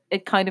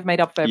 It kind of made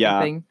up for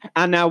everything. Yeah.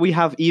 And now we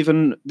have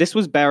this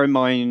was, bear in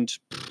mind,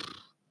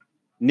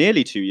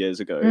 nearly 2 years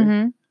ago.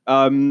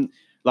 Mm-hmm.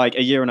 Like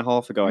a year and a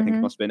half ago, I think it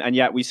must have been. And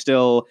yet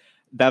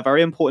they're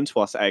very important to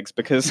us, eggs,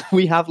 because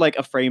we have like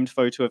a framed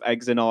photo of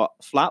eggs in our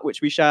flat,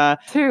 which we share,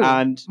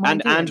 and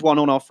one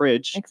on our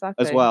fridge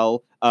as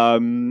well.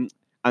 And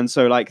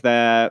so like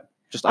they're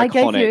just iconic.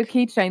 I gave you a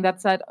keychain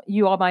that said,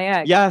 "You are my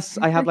egg." Yes,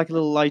 I have like a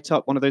little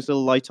one of those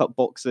little light up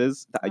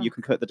boxes that you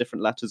can put the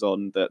different letters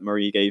on that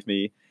Marie gave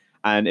me,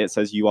 and it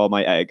says, "You are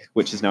my egg,"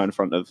 which is now in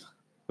front of.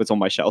 It's on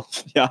my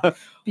shelf. Yeah.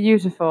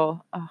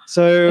 Beautiful. Oh,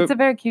 so it's a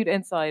very cute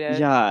insider.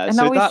 Yeah. And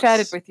now we shared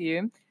it with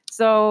you.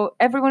 So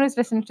everyone who's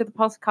listening to the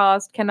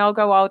podcast can now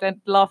go out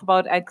and laugh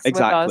about eggs with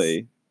us.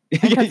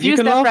 You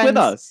can laugh with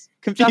us.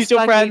 Confuse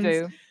your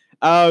friends.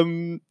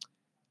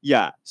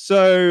 Yeah.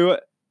 So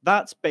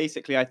that's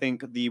basically, I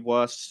think, the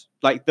worst.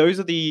 Like, those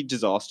are the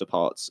disaster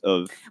parts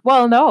of.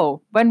 Well,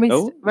 no. When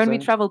we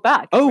traveled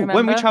back. Oh, remember?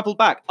 When we traveled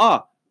back.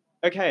 Ah,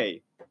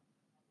 okay.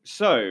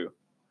 So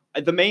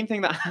the main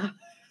thing that.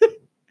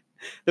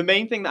 The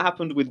main thing that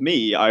happened with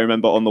me, I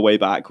remember on the way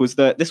back, was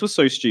that this was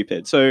so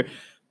stupid. So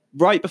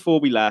right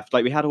before we left,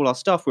 like we had all our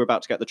stuff, we were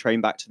about to get the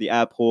train back to the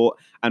airport,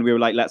 and we were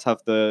like, let's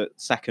have the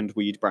second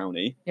weed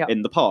brownie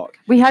in the park.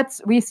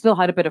 We still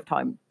had a bit of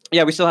time.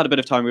 Yeah, we still had a bit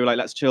of time. We were like,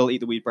 let's chill, eat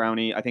the weed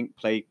brownie. I think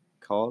play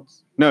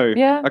cards. No, I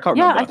can't remember.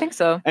 Yeah, I think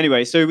so.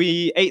 Anyway, so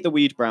we ate the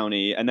weed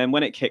brownie, and then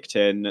when it kicked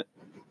in,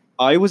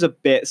 I was a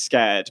bit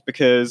scared,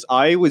 because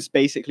I was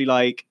basically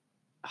like,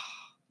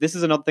 this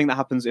is another thing that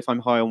happens if I'm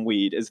high on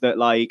weed, is that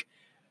like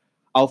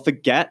I'll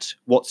forget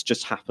what's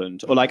just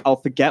happened, or like I'll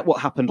forget what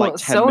happened like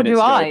 10 minutes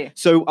ago.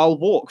 So I'll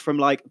walk from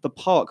like the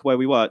park where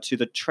we were to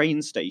the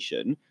train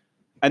station,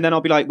 and then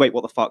I'll be like, wait,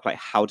 what the fuck? Like,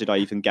 how did I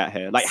even get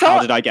here? Like,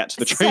 how did I get to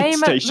the train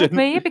station? Same with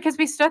me, because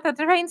we stood at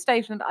the train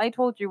station and I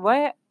told you,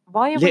 why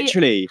are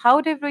literally, how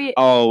did we?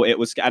 Oh, it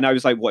was, and I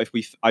was like,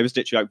 I was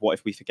literally like, what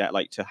if we forget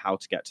like how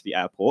to get to the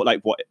airport?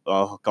 Like, what?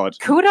 Oh God.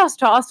 Kudos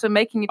to us for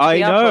making it to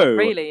the airport,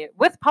 really,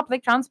 with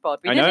public transport.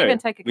 We didn't even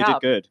take a cab. We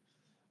did good.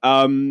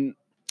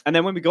 And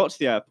then when we got to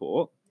the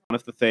airport, one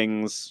of the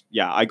things,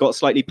 I got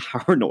slightly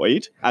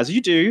paranoid, as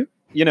you do,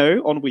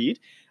 on weed,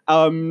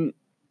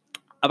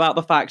 about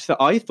the fact that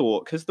I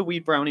thought, because the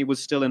weed brownie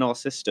was still in our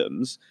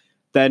systems,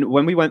 then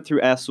when we went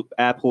through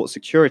airport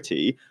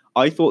security,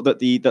 I thought that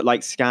that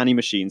like scanning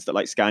machines that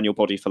like scan your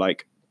body for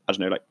like, I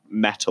don't know, like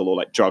metal or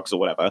like drugs or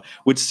whatever,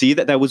 would see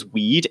that there was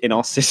weed in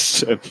our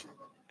system.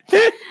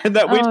 And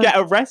that we'd get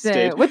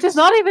arrested. Which is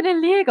not even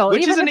illegal.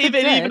 Which isn't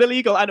even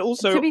illegal. And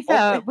also, to be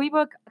fair, we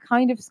were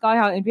kind of sky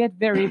high and we had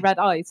very red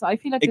eyes. So I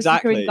feel like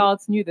Exactly. the security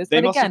guards knew this. They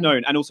but must again, have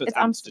known, and also it's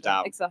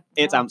Amsterdam.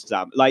 Exactly. It's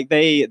Amsterdam. Like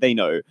they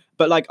know.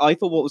 But like I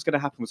thought what was going to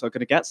happen was I'm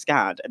going to get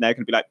scanned, and they're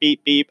going to be like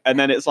beep beep, and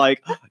then it's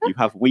like you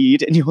have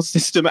weed in your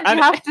system, and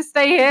you have to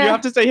stay here. You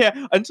have to stay here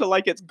until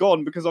like it's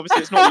gone because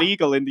obviously it's not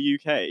legal in the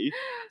UK.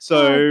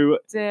 So,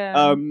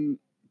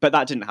 but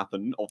that didn't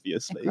happen,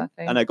 obviously.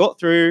 Exactly. And I got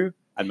through,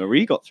 and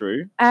Marie got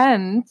through,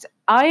 and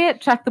I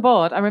checked the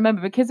board. I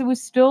remember because it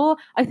was still.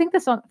 I think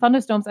the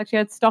thunderstorms actually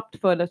had stopped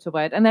for a little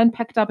bit and then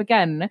picked up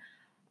again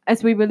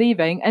as we were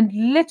leaving. And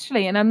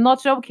literally, and I'm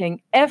not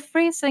joking,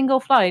 every single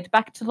flight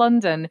back to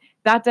London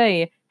that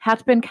day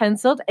had been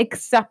cancelled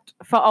except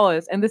for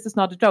ours. And this is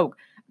not a joke.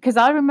 Because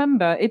I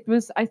remember it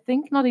was, I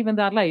think, not even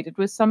that late. It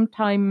was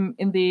sometime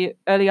in the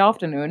early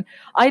afternoon.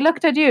 I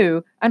looked at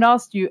you and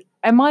asked you,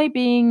 am I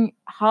being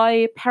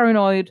high,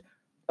 paranoid,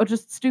 or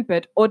just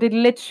stupid? Or did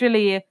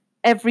literally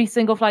every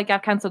single flight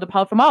get cancelled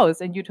apart from ours?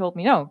 And you told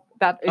me no.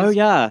 That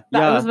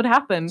was what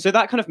happened. So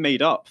that kind of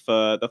made up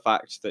for the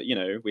fact that,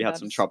 we had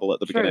some trouble at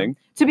the beginning.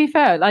 To be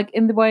fair, like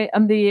on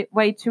the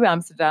way to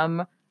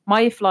Amsterdam,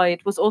 my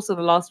flight was also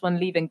the last one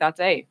leaving that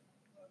day.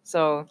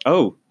 So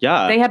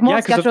they had more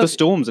because of the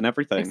storms and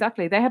everything.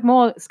 Exactly, they had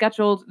more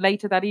scheduled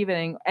later that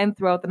evening and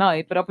throughout the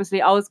night. But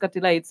obviously ours got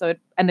delayed, so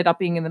it ended up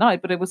being in the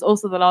night. But it was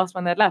also the last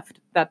one that left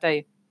that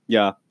day.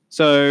 Yeah.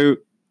 So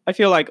I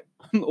feel like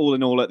all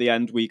in all, at the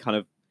end, we kind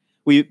of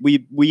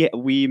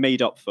we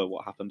made up for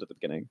what happened at the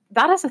beginning.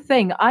 That is a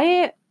thing.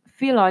 I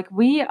feel like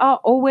we are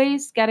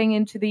always getting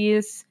into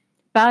these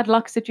bad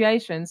luck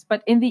situations,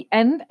 but in the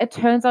end, it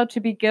turns out to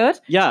be good.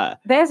 Yeah.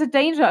 There's a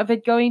danger of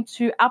it going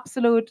to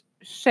absolute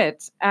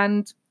shit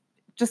and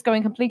just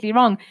going completely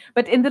wrong.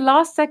 But in the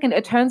last second,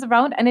 it turns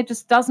around and it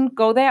just doesn't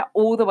go there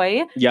all the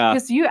way. Yeah.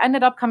 Because you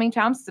ended up coming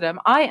to Amsterdam.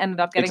 I ended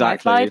up getting my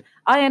flight.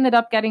 I ended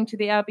up getting to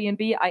the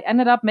Airbnb. I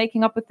ended up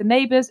making up with the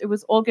neighbors. It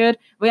was all good.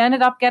 We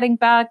ended up getting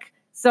back.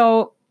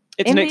 So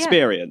it's an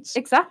experience.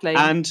 Exactly.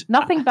 And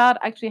nothing bad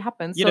actually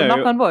happens. So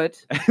knock on wood.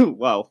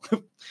 Well,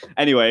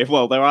 anyway,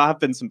 there have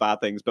been some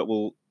bad things, but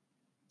we'll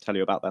tell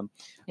you about them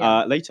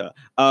later.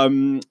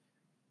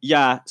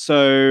 Yeah,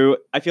 so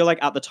I feel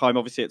like at the time,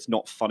 obviously, it's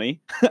not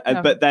funny,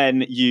 but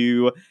then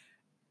now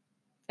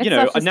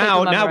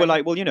we're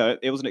like, well,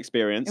 it was an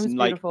experience, and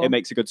beautiful. Like it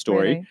makes a good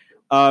story.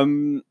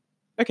 Really.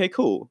 Okay,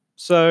 cool.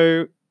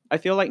 So I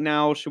feel like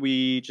now should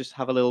we just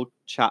have a little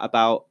chat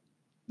about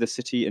the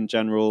city in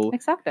general?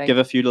 Exactly. Give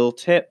a few little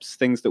tips,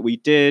 things that we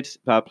did,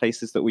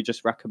 places that we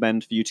just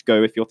recommend for you to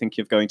go if you're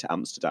thinking of going to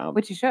Amsterdam.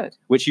 Which you should.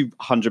 Which you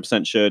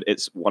 100% should.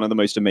 It's one of the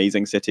most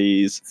amazing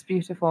cities. It's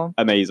beautiful.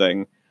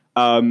 Amazing.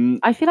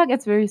 I feel like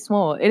it's very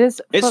small. It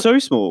is. It's so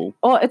small.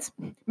 Or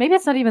maybe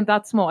it's not even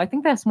that small. I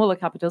think there are smaller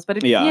capitals, but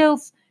it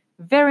feels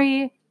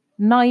very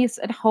nice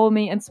and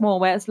homey and small.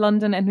 Whereas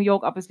London and New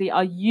York obviously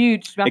are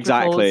huge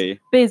metropoles,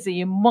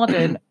 busy,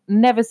 modern,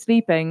 never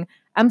sleeping.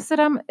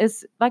 Amsterdam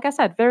is, like I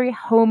said, very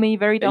homey,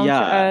 very down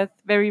to earth,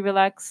 very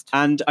relaxed.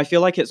 And I feel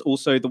like it's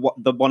also the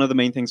one of the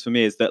main things for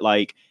me is that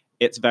like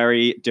it's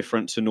very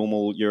different to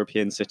normal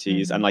European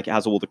cities, and like it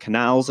has all the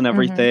canals and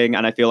everything,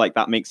 and I feel like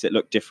that makes it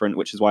look different,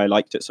 which is why I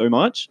liked it so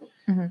much.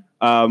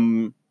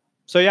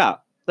 So yeah,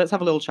 let's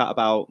have a little chat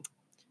about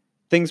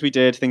things we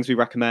did, things we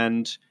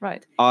recommend.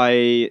 Right.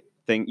 I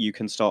think you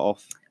can start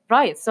off.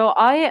 Right. So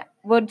I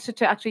wanted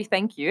to actually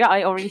thank you.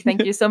 I already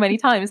thank you so many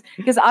times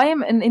because I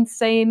am an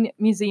insane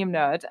museum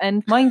nerd.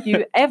 And mind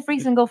you, every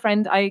single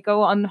friend I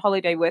go on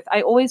holiday with,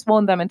 I always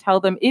warn them and tell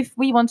them, if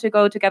we want to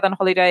go together on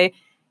holiday,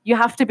 you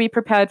have to be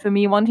prepared for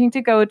me wanting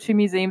to go to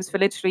museums for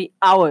literally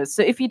hours.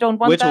 So if you don't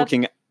want We're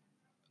talking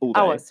all day.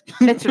 Hours,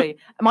 literally.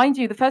 Mind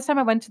you, the first time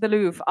I went to the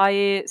Louvre,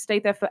 I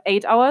stayed there for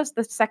 8 hours.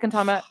 The second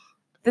time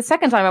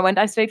I went,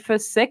 I stayed for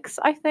 6,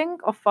 I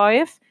think, or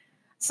 5.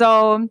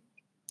 So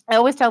I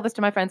always tell this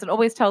to my friends and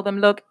always tell them,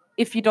 look,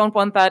 if you don't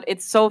want that,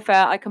 it's so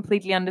fair. I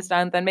completely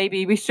understand. Then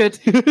maybe we should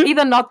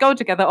either not go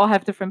together or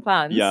have different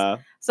plans. Yeah.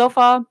 So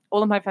far,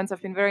 all of my friends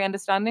have been very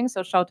understanding.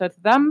 So shout out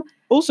to them.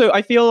 Also,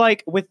 I feel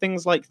like with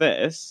things like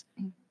this,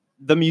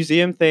 the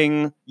museum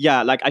thing,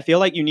 like I feel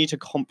like you need to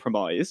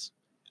compromise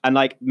and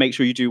like make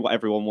sure you do what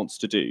everyone wants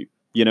to do.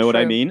 You know what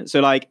I mean? So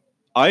like,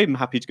 I'm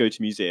happy to go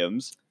to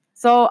museums.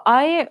 So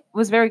I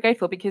was very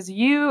grateful because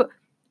you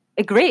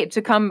agreed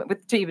to come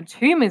to even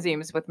 2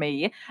 museums with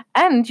me,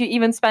 and you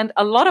even spent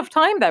a lot of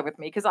time there with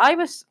me because I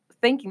was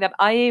thinking that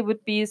I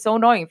would be so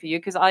annoying for you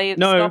because I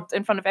stopped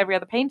in front of every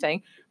other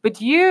painting, but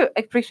you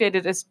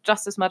appreciated it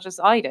just as much as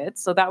I did,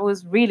 so that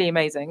was really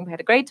amazing. We had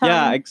a great time.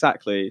 Yeah,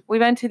 exactly. We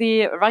went to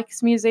the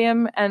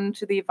Rijksmuseum and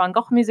to the Van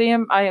Gogh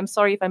Museum. I am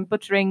sorry if I'm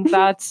butchering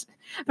that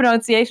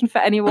pronunciation for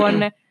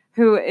anyone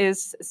who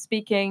is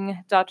speaking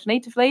Dutch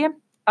natively.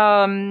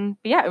 But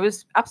yeah, it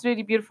was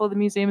absolutely beautiful. The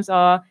museums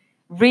are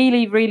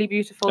really, really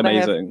beautiful.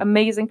 Amazing. They have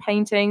amazing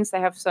paintings. They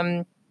have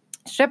some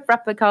ship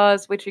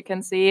replicas, which you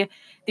can see.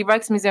 The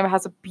Rijksmuseum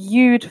has a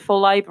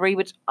beautiful library,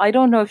 which I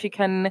don't know if you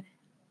can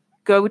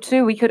go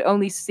to. We could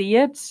only see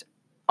it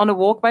on a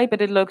walkway,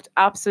 but it looked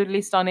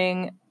absolutely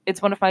stunning. It's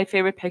one of my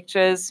favorite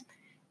pictures.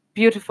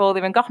 Beautiful.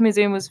 The Van Gogh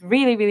Museum was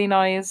really, really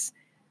nice.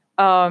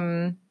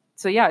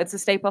 So yeah, it's a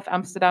staple of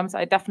Amsterdam. So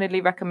I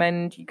definitely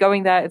recommend you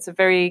going there. It's a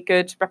very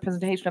good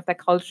representation of their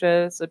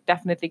culture. So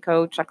definitely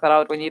go check that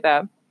out when you're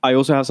there. I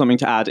also have something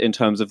to add in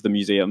terms of the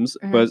museums.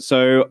 But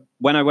so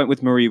when I went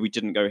with Marie, we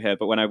didn't go here.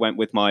 But when I went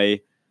with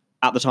my,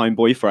 at the time,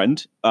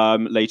 boyfriend,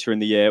 later in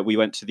the year, we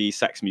went to the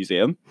Sex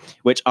Museum,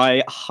 which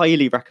I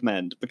highly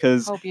recommend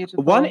because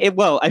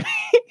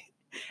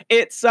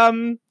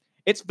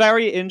it's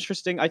very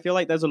interesting. I feel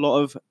like there's a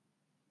lot of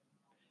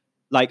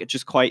like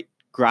just quite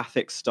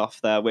graphic stuff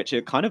there, which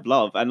I kind of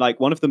love. And like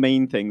one of the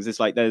main things is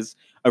like there's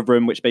a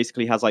room which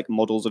basically has like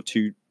models of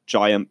two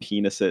giant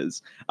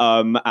penises,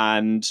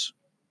 and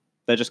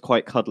they're just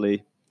quite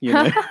cuddly, you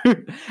know.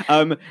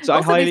 So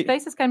also, these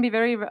places can be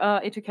very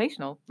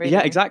educational. Really.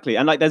 Yeah, exactly.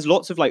 And like there's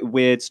lots of like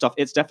weird stuff.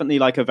 It's definitely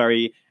like a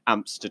very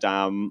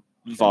Amsterdam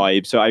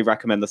vibe. So I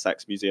recommend the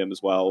Sex Museum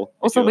as well.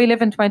 Also, we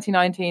live in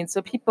 2019,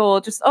 so people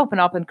just open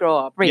up and grow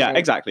up. Really. Yeah,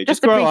 exactly.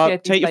 Just grow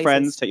up, take your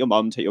friends, take your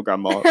mum, take your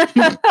grandma.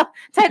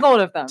 Take all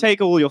of them. Take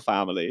all your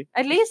family.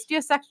 At least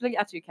you're sexually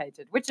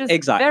educated, which is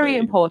very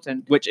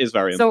important. Which is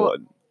very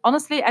important.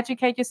 Honestly,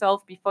 educate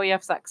yourself before you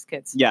have sex,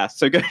 kids. Yeah,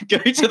 so go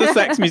to the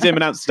Sex Museum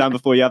in Amsterdam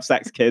before you have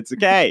sex, kids.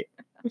 Okay.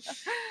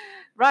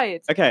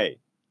 Right. Okay.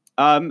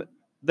 The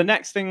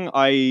next thing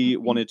I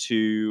wanted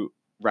to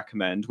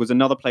recommend was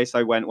another place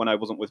I went when I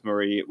wasn't with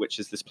Marie, which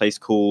is this place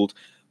called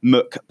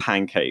Muk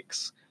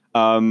Pancakes.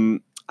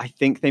 I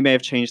think they may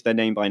have changed their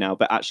name by now,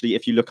 but actually,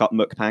 if you look up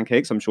Muk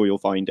Pancakes, I'm sure you'll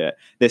find it.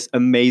 This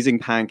amazing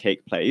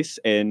pancake place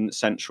in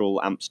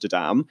central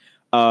Amsterdam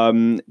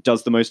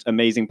does the most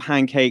amazing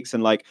pancakes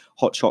and like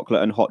hot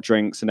chocolate and hot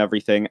drinks and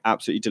everything.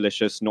 Absolutely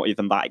delicious, not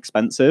even that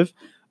expensive.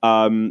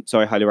 So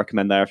I highly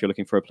recommend there if you're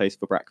looking for a place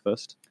for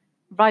breakfast.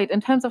 Right.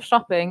 In terms of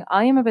shopping,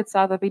 I am a bit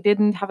sad that we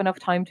didn't have enough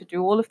time to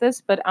do all of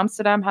this, but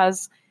Amsterdam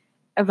has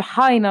a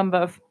high number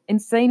of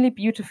insanely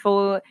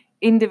beautiful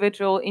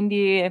individual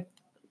indie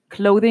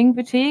clothing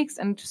boutiques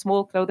and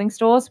small clothing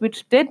stores,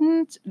 which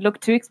didn't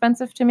look too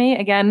expensive to me.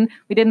 Again,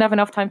 we didn't have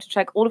enough time to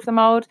check all of them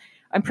out.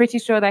 I'm pretty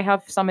sure they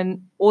have some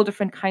in all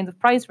different kinds of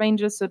price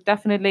ranges, so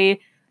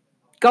definitely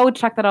go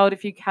check that out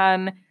if you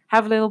can.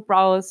 Have a little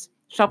browse.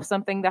 Shop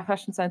something. Their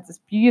fashion sense is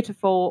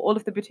beautiful. All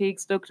of the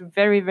boutiques looked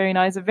very, very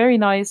nice. A very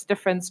nice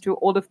difference to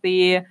all of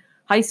the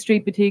high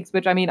street boutiques,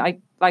 which I mean, I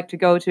like to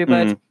go to,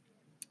 but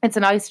it's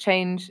a nice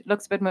change.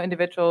 Looks a bit more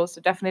individual.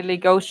 So definitely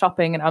go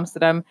shopping in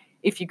Amsterdam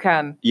if you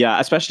can. Yeah,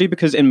 especially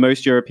because in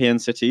most European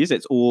cities,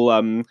 it's all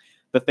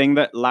the thing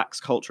that lacks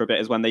culture a bit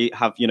is when they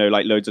have, you know,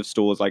 like loads of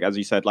stores, like as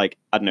you said, like,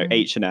 I don't know,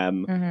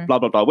 H&M, blah,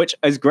 blah, blah, which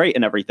is great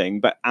and everything.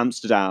 But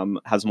Amsterdam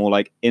has more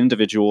like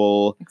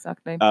individual,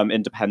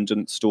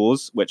 independent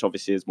stores, which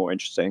obviously is more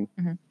interesting.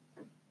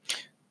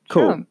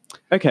 Cool. True.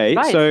 Okay,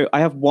 right. So I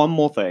have one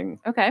more thing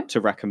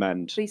to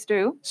recommend. Please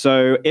do.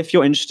 So if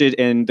you're interested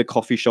in the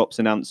coffee shops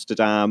in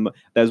Amsterdam,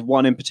 there's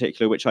one in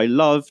particular which I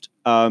loved,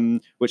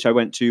 which I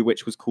went to,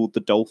 which was called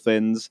the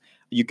Dolphins.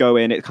 You go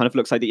in, it kind of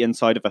looks like the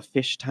inside of a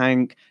fish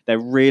tank. They're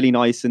really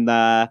nice in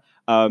there.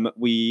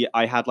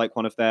 I had like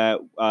one of their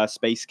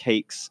space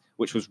cakes,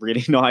 which was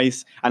really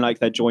nice, and like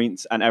their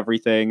joints and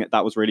everything.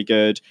 That was really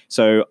good.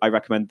 So I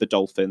recommend the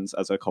Dolphins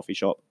as a coffee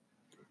shop.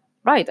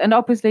 Right, and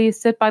obviously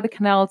sit by the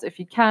canals if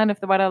you can, if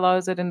the weather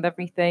allows it and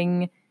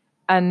everything.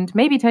 And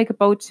maybe take a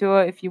boat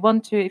tour if you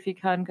want to, if you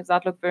can, because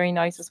that looked very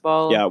nice as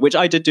well. Yeah, which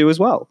I did do as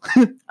well.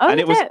 And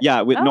it was,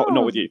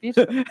 not with you.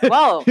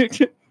 Well,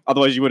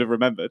 otherwise you would have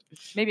remembered.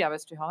 Maybe I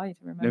was too high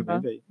to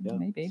remember. No,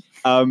 maybe.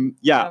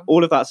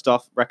 All of that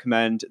stuff,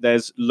 recommend.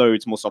 There's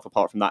loads more stuff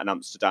apart from that in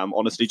Amsterdam.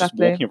 Honestly, just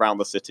walking around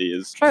the city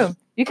is true.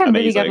 You can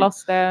amazing. Really get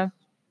lost there.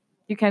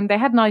 They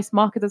had nice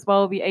markets as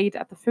well. We ate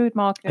at the food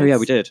market. Oh yeah,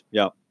 we did.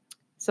 Yeah.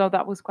 So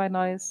that was quite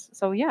nice.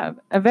 So yeah,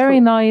 a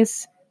very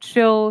nice,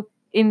 chill,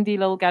 indie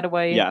little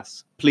getaway.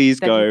 Yes. Please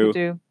go.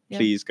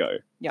 Please go.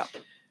 Yeah.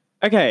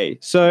 Okay.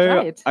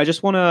 So I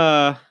just want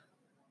to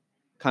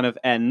kind of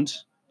end,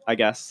 I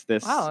guess,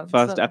 this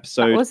first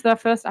episode. That was the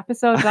first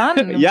episode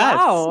done. Yes.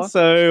 Wow.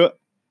 So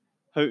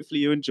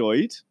hopefully you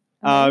enjoyed.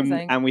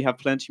 Amazing. And we have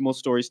plenty more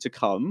stories to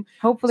come.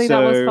 Hopefully that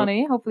was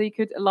funny. Hopefully you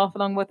could laugh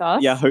along with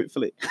us. Yeah,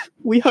 hopefully.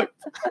 We hope.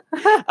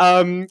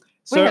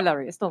 We're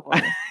hilarious, don't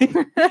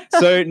worry.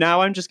 So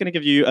now I'm just going to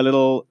give you a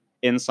little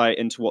insight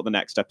into what the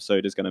next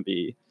episode is going to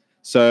be.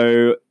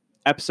 So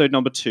episode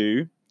number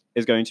 2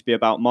 is going to be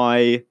about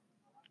my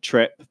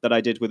trip that I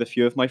did with a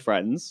few of my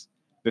friends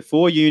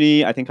before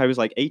uni. I think I was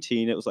like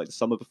 18. It was like the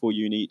summer before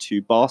uni,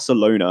 to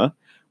Barcelona,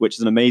 which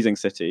is an amazing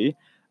city.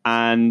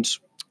 And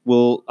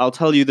I'll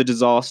tell you the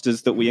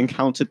disasters that we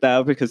encountered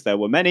there, because there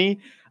were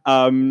many.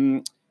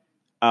 And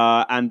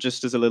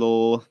just as a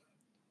little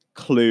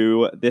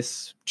clue,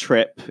 this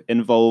trip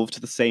involved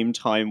the same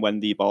time when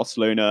the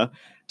Barcelona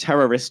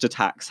terrorist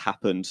attacks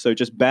happened. So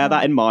just bear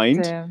that in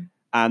mind. Damn.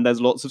 And there's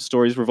lots of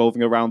stories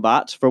revolving around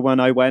that for when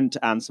I went,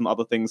 and some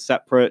other things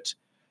separate.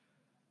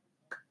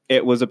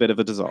 It was a bit of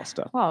a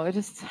disaster. Wow, it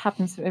just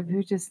happens.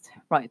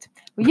 Right.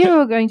 Well,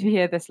 you're going to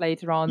hear this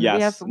later on. Yes,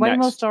 we have way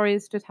more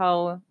stories to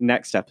tell.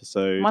 Next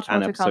episode. Much more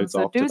and to come. episodes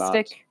So after do that.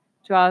 stick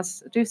to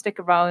us. Do stick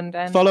around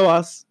and follow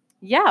us.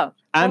 Yeah.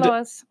 And Follow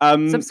us.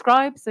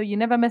 Subscribe so you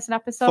never miss an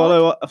episode.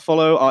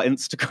 follow our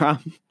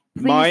Instagram.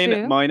 Please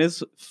do. Mine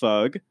is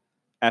Ferg,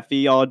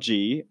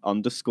 FERG_Steel,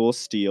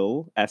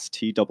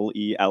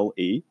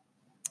 STEELE.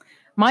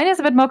 Mine is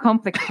a bit more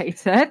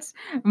complicated.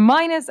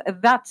 Mine is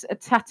that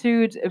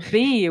tattooed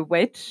bee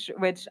witch,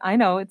 which I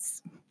know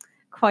it's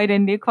quite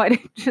indie, quite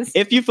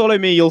interesting. If you follow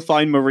me, you'll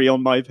find Marie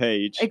on my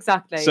page.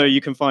 Exactly. So you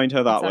can find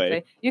her that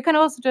way. You can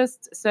also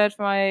just search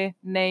for my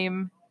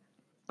name,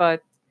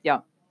 but yeah.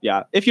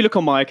 Yeah. If you look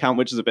on my account,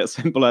 which is a bit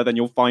simpler, then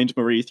you'll find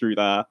Marie through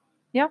there.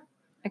 Yeah.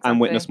 Exactly.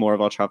 And witness more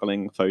of our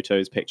traveling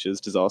photos,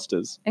 pictures,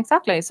 disasters.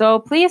 Exactly. So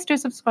please do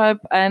subscribe,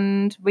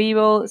 and we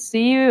will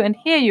see you and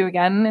hear you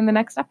again in the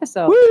next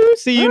episode. Woo!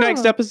 See you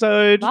next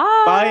episode.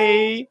 Bye.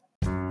 Bye.